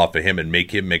double off of him and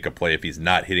make him make a play if he's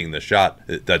not hitting the shot,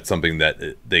 that's something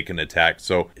that they can attack.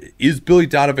 So is Billy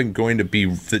Donovan going to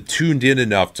be tuned in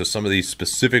enough to some of these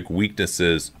specific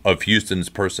weaknesses of Houston's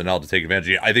personnel to take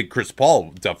advantage of? I think Chris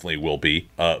Paul definitely will be,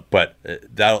 but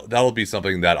that'll be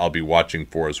something that I'll be watching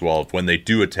for as well. If when they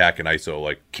do attack an ISO,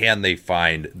 like, can they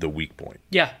find the weak point?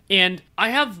 Yeah, and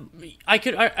I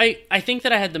think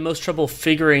that I had the most trouble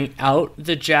figuring out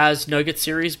the Jazz Nuggets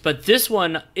series, but this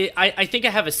one, I think I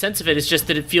have a sense of it. It's just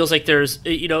that it feels like there's,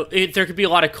 there could be a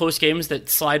lot of close games that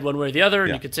slide one way or the other,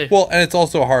 and you could say, well, and it's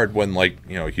also hard when,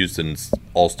 Houston's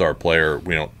all-star player,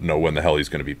 we don't know when the hell he's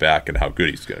going to be back and how good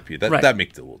he's going to be. That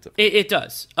makes it a little difficult. It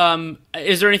does.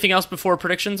 Is there anything else before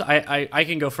predictions? I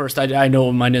can go first. I know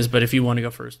what mine is, but if you want to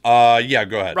go first, yeah,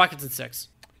 go ahead. Rockets in 6.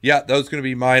 Yeah, that was going to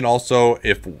be mine also.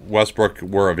 If Westbrook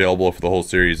were available for the whole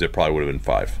series, it probably would have been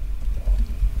 5.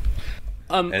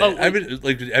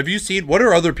 Have you seen, what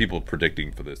are other people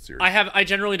predicting for this series? I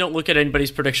generally don't look at anybody's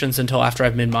predictions until after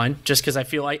I've made mine, just because I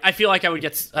feel like I would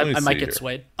get I might get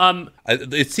swayed.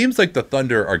 It seems like the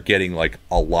Thunder are getting like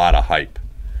a lot of hype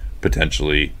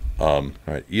potentially. All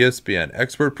right, ESPN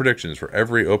expert predictions for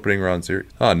every opening round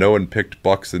series. No one picked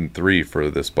Bucks in 3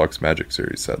 for this Bucks Magic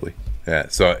series, sadly. Yeah.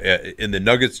 So in the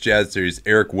Nuggets Jazz series,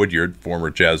 Eric Woodyard, former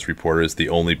Jazz reporter, is the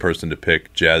only person to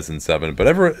pick Jazz in 7.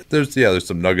 But there's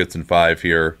some Nuggets in 5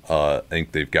 here. I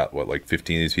think they've got like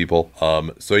 15 of these people.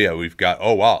 So yeah, we've got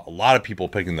a lot of people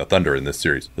picking the Thunder in this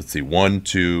series. Let's see,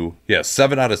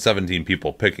 7 out of 17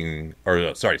 people picking,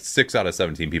 6 out of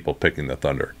 17 people picking the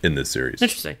Thunder in this series.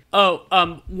 Interesting.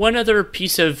 One other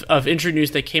piece of injury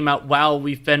news that came out while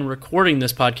we've been recording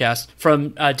this podcast from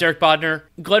Derek Bodner.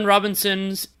 Glenn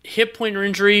Robinson's hip pointer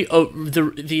injury,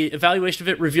 the evaluation of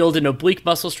it revealed an oblique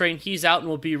muscle strain. He's out and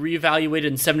will be reevaluated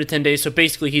in 7 to 10 days. So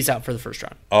basically, he's out for the first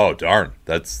round. Oh, darn.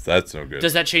 That's no good.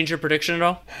 Does that change your prediction at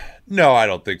all? No, I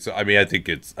don't think so. I mean, I think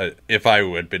it's if I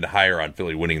had been higher on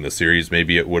Philly winning the series,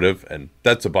 maybe it would have, and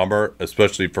that's a bummer,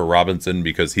 especially for Robinson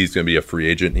because he's going to be a free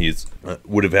agent. He's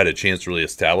would have had a chance to really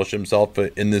establish himself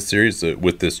in this series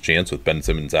with this chance with Ben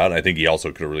Simmons out. I think he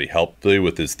also could have really helped Philly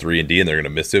with his 3-and-D, and they're going to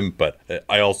miss him. But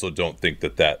I also don't think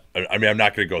that. I mean, I'm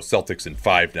not going to go Celtics in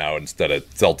 5 now instead of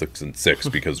Celtics in 6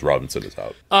 because Robinson is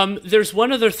out. There's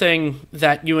one other thing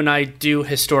that you and I do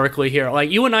historically here. Like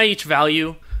you and I each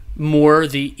value more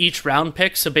the each round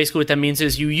picks. So basically what that means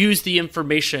is you use the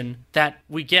information that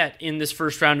we get in this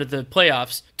first round of the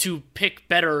playoffs to pick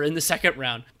better in the second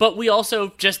round. But we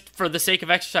also, just for the sake of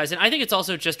exercise, and I think it's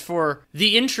also just for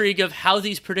the intrigue of how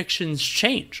these predictions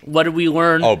change. What did we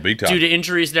learn big time. due to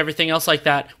injuries and everything else like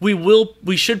that?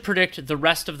 We should predict the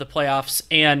rest of the playoffs.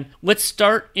 And let's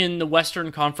start in the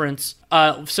Western Conference.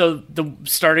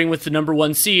 Starting with the number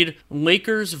 1 seed,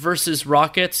 Lakers versus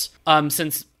Rockets.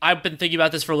 Since I've been thinking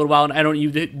about this for a little while, and I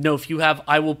don't know if you have,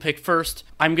 I will pick first.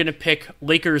 I'm going to pick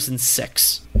Lakers in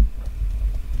 6.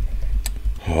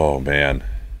 Oh, man.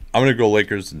 I'm going to go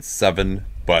Lakers in 7,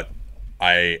 but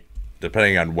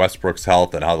depending on Westbrook's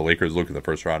health and how the Lakers look in the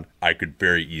first round, I could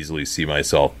very easily see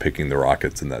myself picking the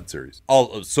Rockets in that series.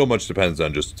 So much depends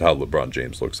on just how LeBron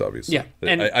James looks, obviously. Yeah,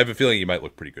 and I have a feeling he might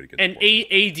look pretty good against. And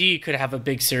AD could have a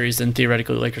big series in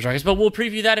theoretically Lakers Rockets, but we'll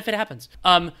preview that if it happens.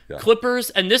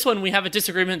 Clippers, and this one we have a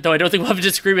disagreement, though I don't think we'll have a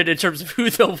disagreement in terms of who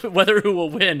will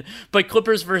win. But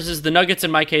Clippers versus the Nuggets,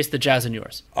 in my case, the Jazz in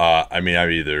yours. I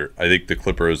think the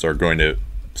Clippers are going to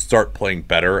start playing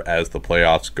better as the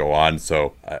playoffs go on.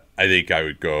 So I think I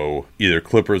would go either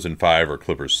Clippers in 5 or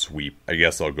Clippers sweep. I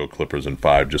guess I'll go Clippers in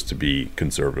 5 just to be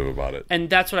conservative about it. And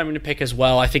that's what I'm going to pick as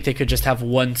well. I think they could just have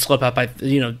one slip up. I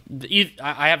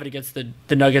have it against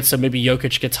the Nuggets, so maybe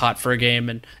Jokic gets hot for a game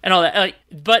and all that.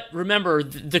 But remember,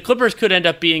 the Clippers could end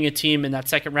up being a team in that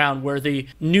second round where the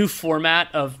new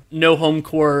format of no home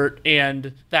court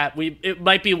and that it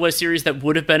might be a series that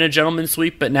would have been a gentleman's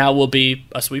sweep, but now will be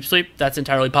a sweep. That's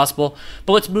entirely possible.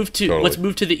 But let's move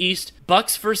to the East.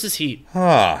 Bucks versus Heat.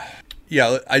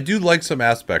 Yeah, I do like some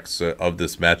aspects of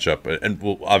this matchup,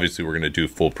 and obviously we're going to do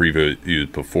full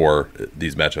previews before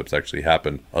these matchups actually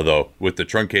happen. Although with the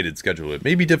truncated schedule, it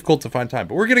may be difficult to find time,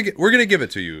 but we're gonna give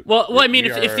it to you. Well, I mean,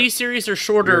 if these series are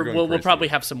shorter, we'll probably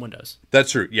have some windows.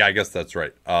 That's true. Yeah, I guess that's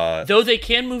right. Though they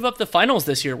can move up the finals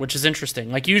this year, which is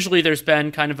interesting. Like usually there's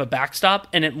been kind of a backstop,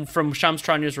 and from Shams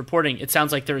Charania's reporting, it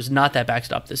sounds like there is not that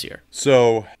backstop this year.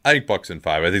 So I think Bucks in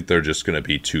 5. I think they're just going to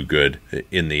be too good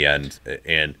in the end,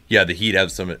 and yeah, the Heat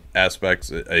have some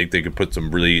aspects. I think they could put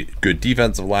some really good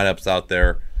defensive lineups out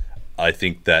there. I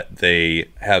think that they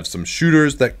have some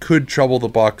shooters that could trouble the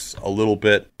Bucks a little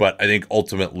bit, but I think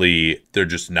ultimately they're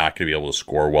just not going to be able to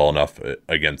score well enough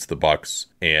against the Bucks.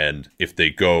 And if they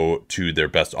go to their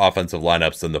best offensive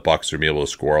lineups, then the Bucks are going to be able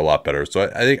to score a lot better.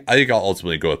 So I think I'll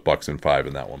ultimately go with Bucks in 5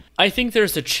 in that one. I think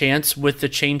there's a chance with the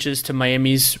changes to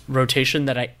Miami's rotation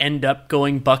that I end up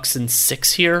going Bucks in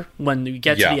 6 here when we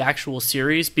get to the actual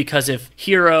series, because if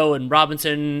Hero and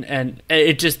Robinson and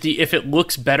if it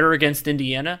looks better against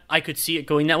Indiana, I could see it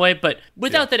going that way. But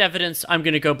without that evidence, I'm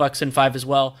going to go Bucks in 5 as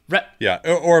well.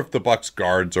 Or if the Bucks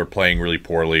guards are playing really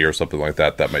poorly or something like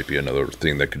that, that might be another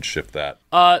thing that could shift that.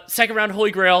 Second round,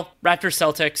 Holy Grail, Raptors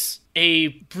Celtics. A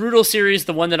brutal series,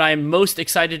 the one that I am most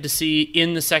excited to see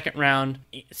in the second round.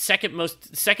 Second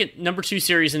number 2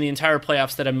 series in the entire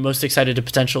playoffs that I'm most excited to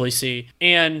potentially see.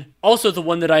 And also the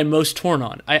one that I'm most torn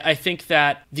on. I think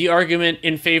that the argument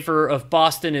in favor of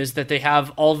Boston is that they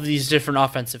have all of these different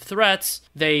offensive threats.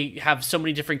 They have so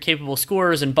many different capable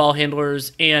scorers and ball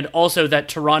handlers, and also that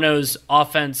Toronto's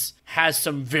offense has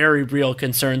some very real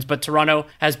concerns, but Toronto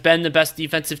has been the best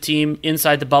defensive team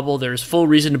inside the bubble. There's full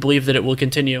reason to believe that it will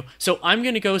continue. So I'm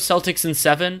going to go Celtics in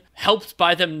 7, helped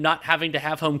by them not having to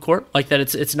have home court, like that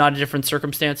it's not a different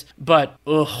circumstance, but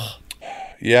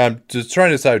Yeah, I'm just trying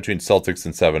to decide between Celtics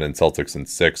in 7 and Celtics in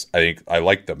 6. I think I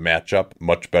like the matchup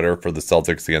much better for the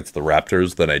Celtics against the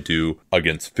Raptors than I do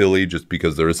against Philly, just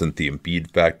because there isn't the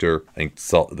Embiid factor. I think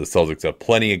the Celtics have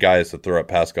plenty of guys to throw at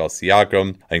Pascal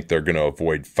Siakam. I think they're going to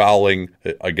avoid fouling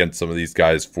against some of these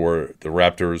guys for the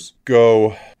Raptors.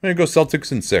 I'm going to go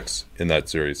Celtics in 6 in that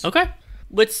series. Okay.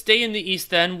 Let's stay in the East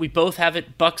then. We both have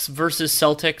it Bucks versus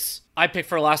Celtics. I picked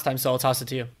for last time, so I'll toss it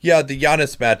to you. Yeah, the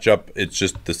Giannis matchup, it's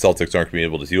just the Celtics aren't going to be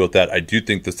able to deal with that. I do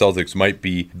think the Celtics might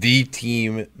be the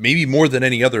team, maybe more than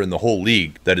any other in the whole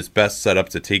league, that is best set up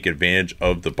to take advantage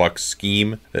of the Bucks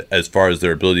scheme as far as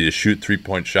their ability to shoot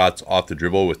three-point shots off the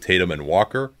dribble with Tatum and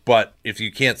Walker. But if you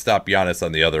can't stop Giannis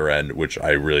on the other end, which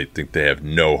I really think they have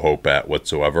no hope at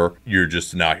whatsoever,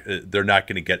 they're not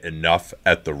going to get enough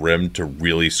at the rim to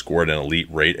really score at an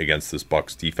elite rate against this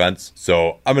Bucks defense.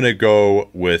 So I'm going to go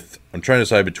with, I'm trying to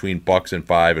decide between Bucks in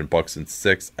 5 and Bucks in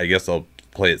 6. I guess I'll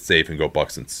play it safe and go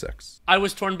Bucks in 6. I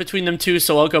was torn between them too,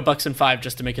 so I'll go Bucks in 5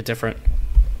 just to make it different.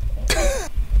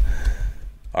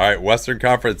 All right, Western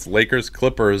Conference, Lakers,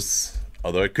 Clippers.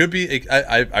 Although it could be,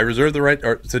 I reserve the right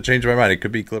to change my mind. It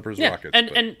could be Clippers, Rockets.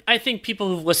 And I think people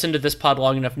who've listened to this pod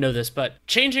long enough know this, but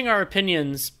changing our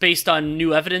opinions based on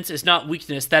new evidence is not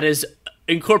weakness. That is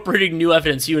incorporating new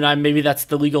evidence. You and I, maybe that's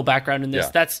the legal background in this.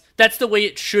 Yeah. That's the way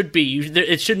it should be.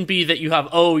 It shouldn't be that you have,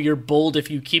 you're bold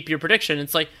if you keep your prediction.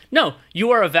 It's like, no,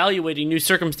 you are evaluating new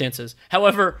circumstances.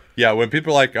 However, yeah, when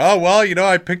people are like, oh, well,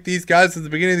 I picked these guys at the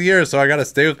beginning of the year, so I got to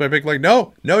stay with my pick. Like,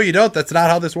 no, you don't. That's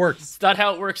not how this works. It's not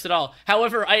how it works at all.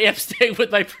 However, I am staying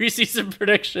with my preseason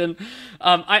prediction.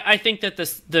 I think that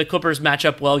the Clippers match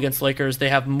up well against Lakers. They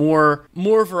have more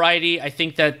variety. I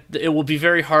think that it will be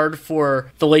very hard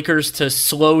for the Lakers to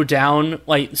slow down,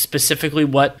 like specifically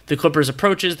what the Clippers'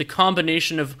 approach is. The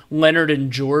combination of Leonard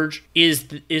and George is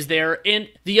there. And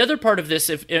the other part of this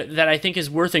that I think is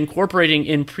worth incorporating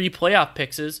in pre-playoff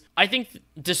picks is, I think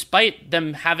despite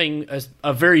them having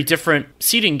a very different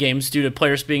seeding games due to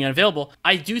players being unavailable,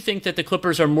 I do think that the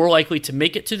Clippers are more likely to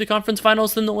make it to the conference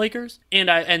finals than the Lakers.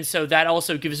 And so that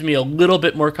also gives me a little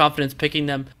bit more confidence picking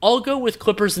them. I'll go with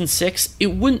Clippers in 6.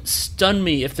 It wouldn't stun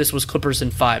me if this was Clippers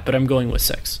in 5, but I'm going with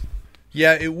 6.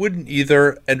 Yeah, it wouldn't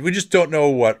either. And we just don't know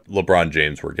what LeBron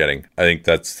James we're getting. I think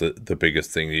that's the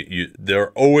biggest thing.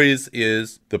 There always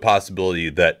is the possibility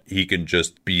that he can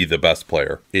just be the best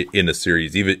player in a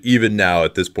series. Even now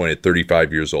at this point at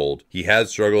 35 years old, he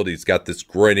has struggled. He's got this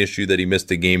groin issue that he missed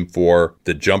a game for.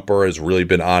 The jumper has really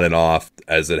been on and off,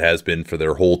 as it has been for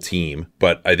their whole team.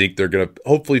 But I think they're going to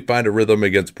hopefully find a rhythm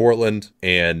against Portland.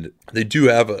 And they do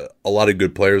have a lot of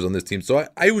good players on this team. So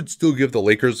I would still give the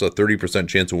Lakers a 30%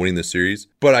 chance of winning the series.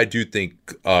 But I do think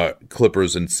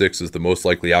Clippers in 6 is the most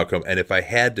likely outcome. And if I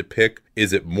had to pick,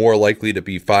 is it more likely to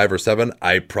be 5 or 7?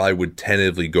 I probably would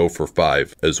tentatively go for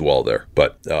 5 as well there.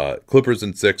 But Clippers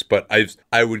in 6. But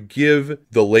I would give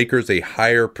the Lakers a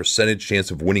higher percentage chance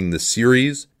of winning the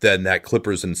series than that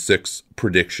Clippers in 6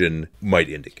 prediction might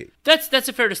indicate. That's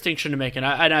a fair distinction to make, and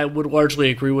I would largely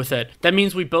agree with it. That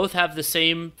means we both have the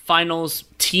same finals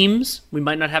teams. We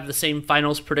might not have the same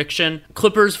finals prediction.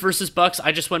 Clippers versus Bucks.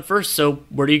 I just went first, so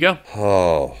where do you go?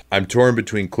 Oh, I'm torn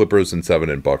between Clippers in 7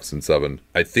 and Bucks in 7.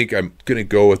 I think I'm going to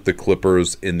go with the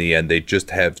Clippers in the end. I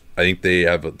think they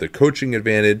have the coaching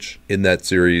advantage in that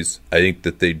series. I think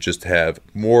that they just have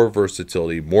more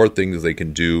versatility, more things they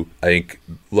can do. I think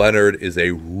Leonard is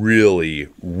a really,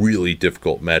 really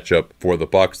difficult matchup for the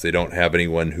Bucks. They don't have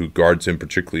anyone who guards him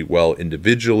particularly well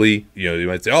individually. You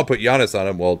might say, I'll put Giannis on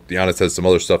him. Well, Giannis has some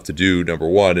other stuff to do, number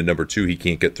one. And number two, he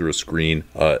can't get through a screen.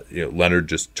 Leonard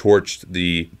just torched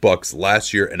the Bucks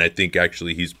last year. And I think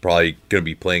actually he's probably going to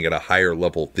be playing at a higher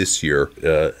level this year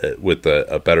with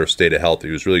a better state of health.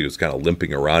 He was kind of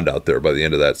limping around out there by the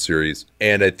end of that series.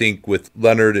 And I think with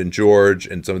Leonard and George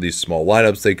and some of these small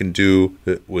lineups they can do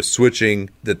with switching,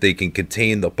 that they can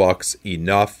contain the Bucks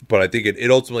enough. But I think it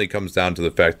ultimately comes down to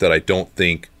the fact that I don't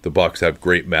think the Bucks have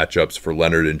great matchups for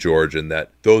Leonard and George, and that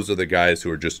those are the guys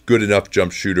who are just good enough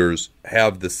jump shooters,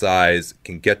 have the size,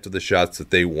 can get to the shots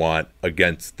that they want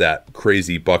against that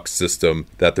crazy Bucks system,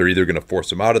 that they're either going to force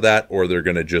them out of that or they're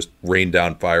going to just rain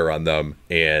down fire on them.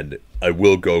 And I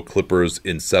will go Clippers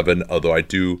in 7, although I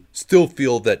do still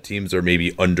feel that teams are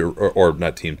maybe or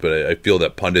not teams, but I feel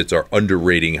that pundits are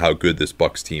underrating how good this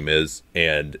Bucks team is,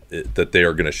 and that they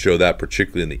are going to show that,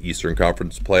 particularly in the Eastern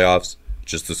Conference playoffs.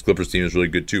 Just this Clippers team is really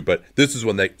good too. But this is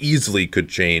one that easily could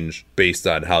change based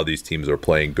on how these teams are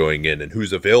playing going in and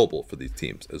who's available for these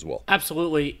teams as well.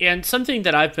 Absolutely. And something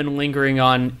that I've been lingering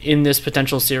on in this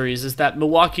potential series is that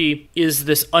Milwaukee is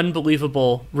this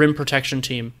unbelievable rim protection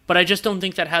team, but I just don't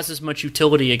think that has as much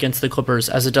utility against the Clippers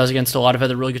as it does against a lot of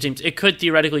other really good teams. It could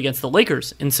theoretically against the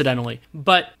Lakers, incidentally,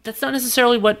 but that's not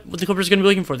necessarily what the Clippers are going to be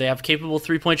looking for. They have capable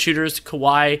three-point shooters.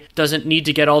 Kawhi doesn't need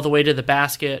to get all the way to the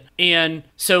basket. And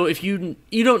so if you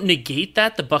don't negate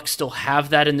that, the Bucks still have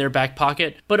that in their back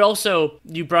pocket. But also,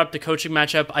 you brought up the coaching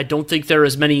matchup. I don't think there are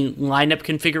as many lineup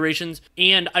configurations,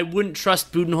 and I wouldn't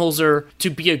trust Budenholzer to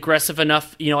be aggressive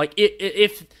enough. Like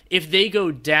if they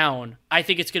go down, I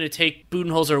think it's going to take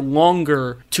Budenholzer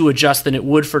longer to adjust than it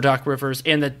would for Doc Rivers,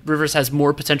 and that Rivers has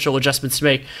more potential adjustments to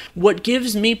make. What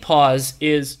gives me pause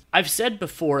is, I've said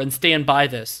before and stand by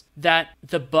this, that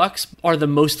the Bucks are the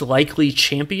most likely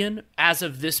champion as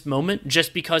of this moment,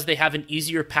 just because they have an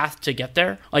easier path to get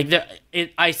there.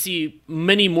 I see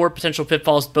many more potential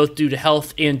pitfalls, both due to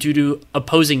health and due to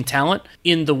opposing talent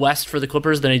in the West for the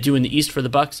Clippers than I do in the East for the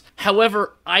Bucks.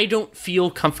 However, I don't feel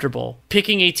comfortable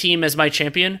picking a team as my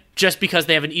champion just because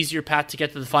they have an easier path to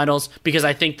get to the finals, because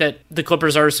I think that the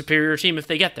Clippers are a superior team if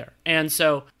they get there. And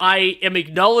so I am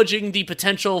acknowledging the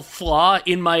potential flaw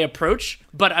in my approach,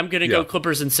 but I'm going to go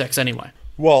Clippers in 6 anyway.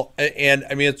 Well, and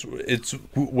I mean, it's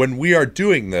when we are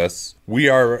doing this, we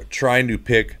are trying to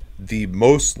pick the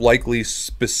most likely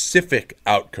specific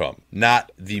outcome,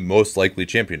 not the most likely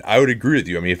champion. I would agree with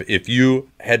you. I mean, if you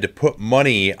had to put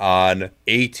money on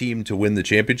a team to win the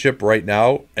championship right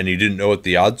now and you didn't know what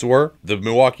the odds were, the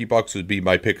Milwaukee Bucks would be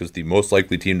my pick as the most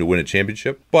likely team to win a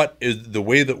championship. But is the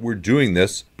way that we're doing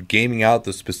this, gaming out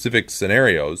the specific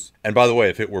scenarios, and by the way,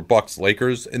 if it were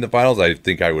Bucks-Lakers in the finals, I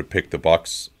think I would pick the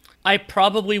Bucks. I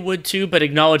probably would too, but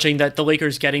acknowledging that the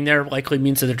Lakers getting there likely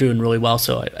means that they're doing really well,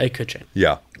 so I could change.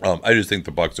 Yeah. I just think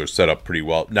the Bucks are set up pretty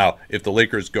well. Now, if the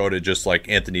Lakers go to just like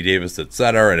Anthony Davis at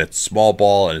center and it's small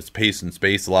ball and it's pace and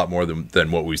space a lot more than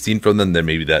what we've seen from them, then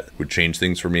maybe that would change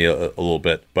things for me a little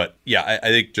bit. But yeah, I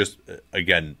think just,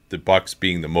 again, the Bucks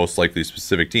being the most likely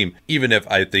specific team, even if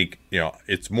I think,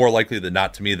 it's more likely than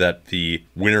not to me that the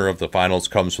winner of the finals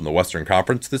comes from the Western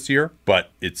Conference this year, but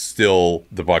it's still,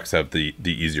 the Bucks have the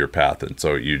easier path. And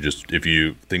so if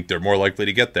you think they're more likely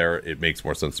to get there, it makes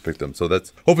more sense to pick them. So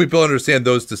that's, hopefully people understand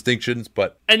those distinctions,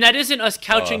 and that isn't us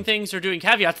couching things or doing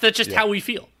caveats. That's just how we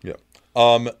feel. Yeah.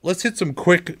 Let's hit some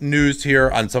quick news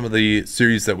here on some of the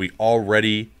series that we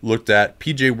already looked at.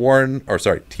 TJ Warren.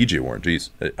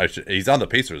 Geez, he's on the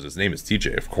Pacers. His name is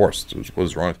TJ, of course. What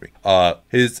was wrong with me?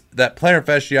 That plantar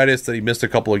fasciitis that he missed a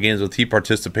couple of games with, he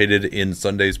participated in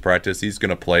Sunday's practice. He's going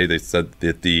to play. They said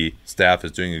that the staff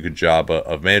is doing a good job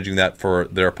of managing that for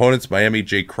their opponents. Miami,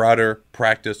 Jay Crowder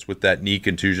practiced with that knee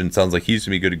contusion. Sounds like he's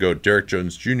going to be good to go. Derek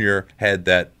Jones Jr. had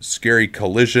that scary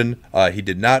collision. He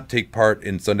did not take part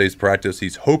in Sunday's practice.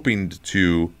 He's hoping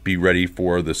to be ready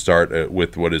for the start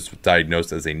with what is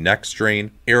diagnosed as a neck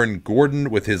strain. Aaron Gordon,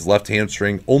 with his left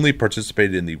hamstring, only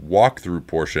participated in the walkthrough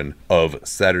portion of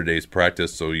Saturday's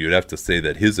practice, so you'd have to say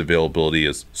that his availability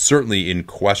is certainly in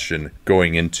question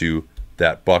going into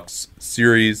that Bucks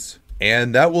series.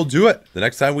 And that will do it. The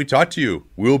next time we talk to you,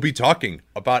 we'll be talking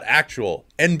about actual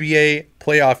NBA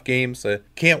playoff games.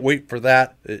 Can't wait for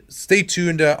that. Stay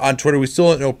tuned on Twitter. We still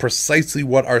don't know precisely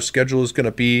what our schedule is going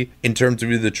to be in terms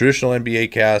of either the traditional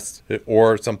NBA cast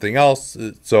or something else.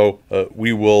 So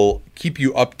we will keep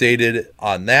you updated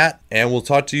on that. And we'll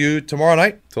talk to you tomorrow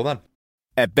night. Till then.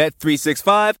 At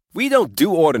Bet365, we don't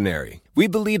do ordinary. We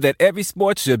believe that every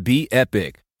sport should be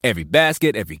epic. Every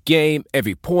basket, every game,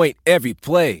 every point, every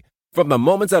play. From the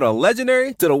moments that are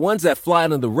legendary to the ones that fly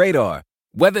under the radar.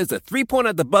 Whether it's a three-pointer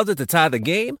at the buzzer to tie the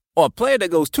game or a player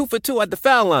that goes 2 for 2 at the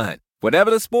foul line.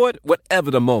 Whatever the sport,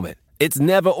 whatever the moment. It's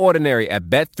never ordinary at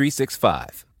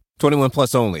Bet365. 21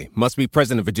 plus only. Must be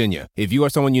present in Virginia. If you or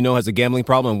someone you know has a gambling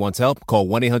problem and wants help, call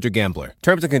 1-800-GAMBLER.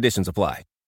 Terms and conditions apply.